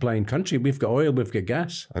energy supplying country. We've got oil, we've got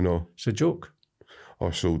gas. I know. It's a joke.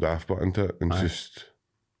 Or so daft, but into it, and just,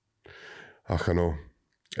 I know.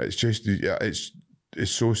 It's just, yeah, it's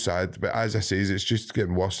so sad. But as I say, it's just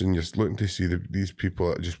getting worse, and you're looking to see these people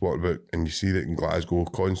that just walk about, and you see that in Glasgow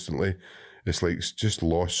constantly. It's like it's just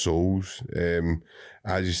lost souls.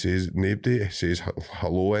 As you say, nobody says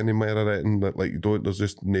hello anymore or anything. Like, there's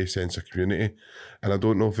just no sense of community, and I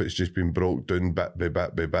don't know if it's just been broke down bit by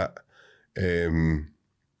bit by bit.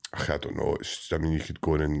 I don't know. I mean, you could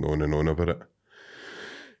go on and on about it.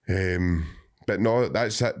 But no,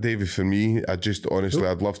 that's it, David, for me. Honestly,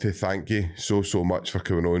 I'd love to thank you so much for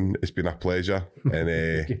coming on. It's been a pleasure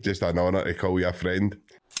and just an honour to call you a friend.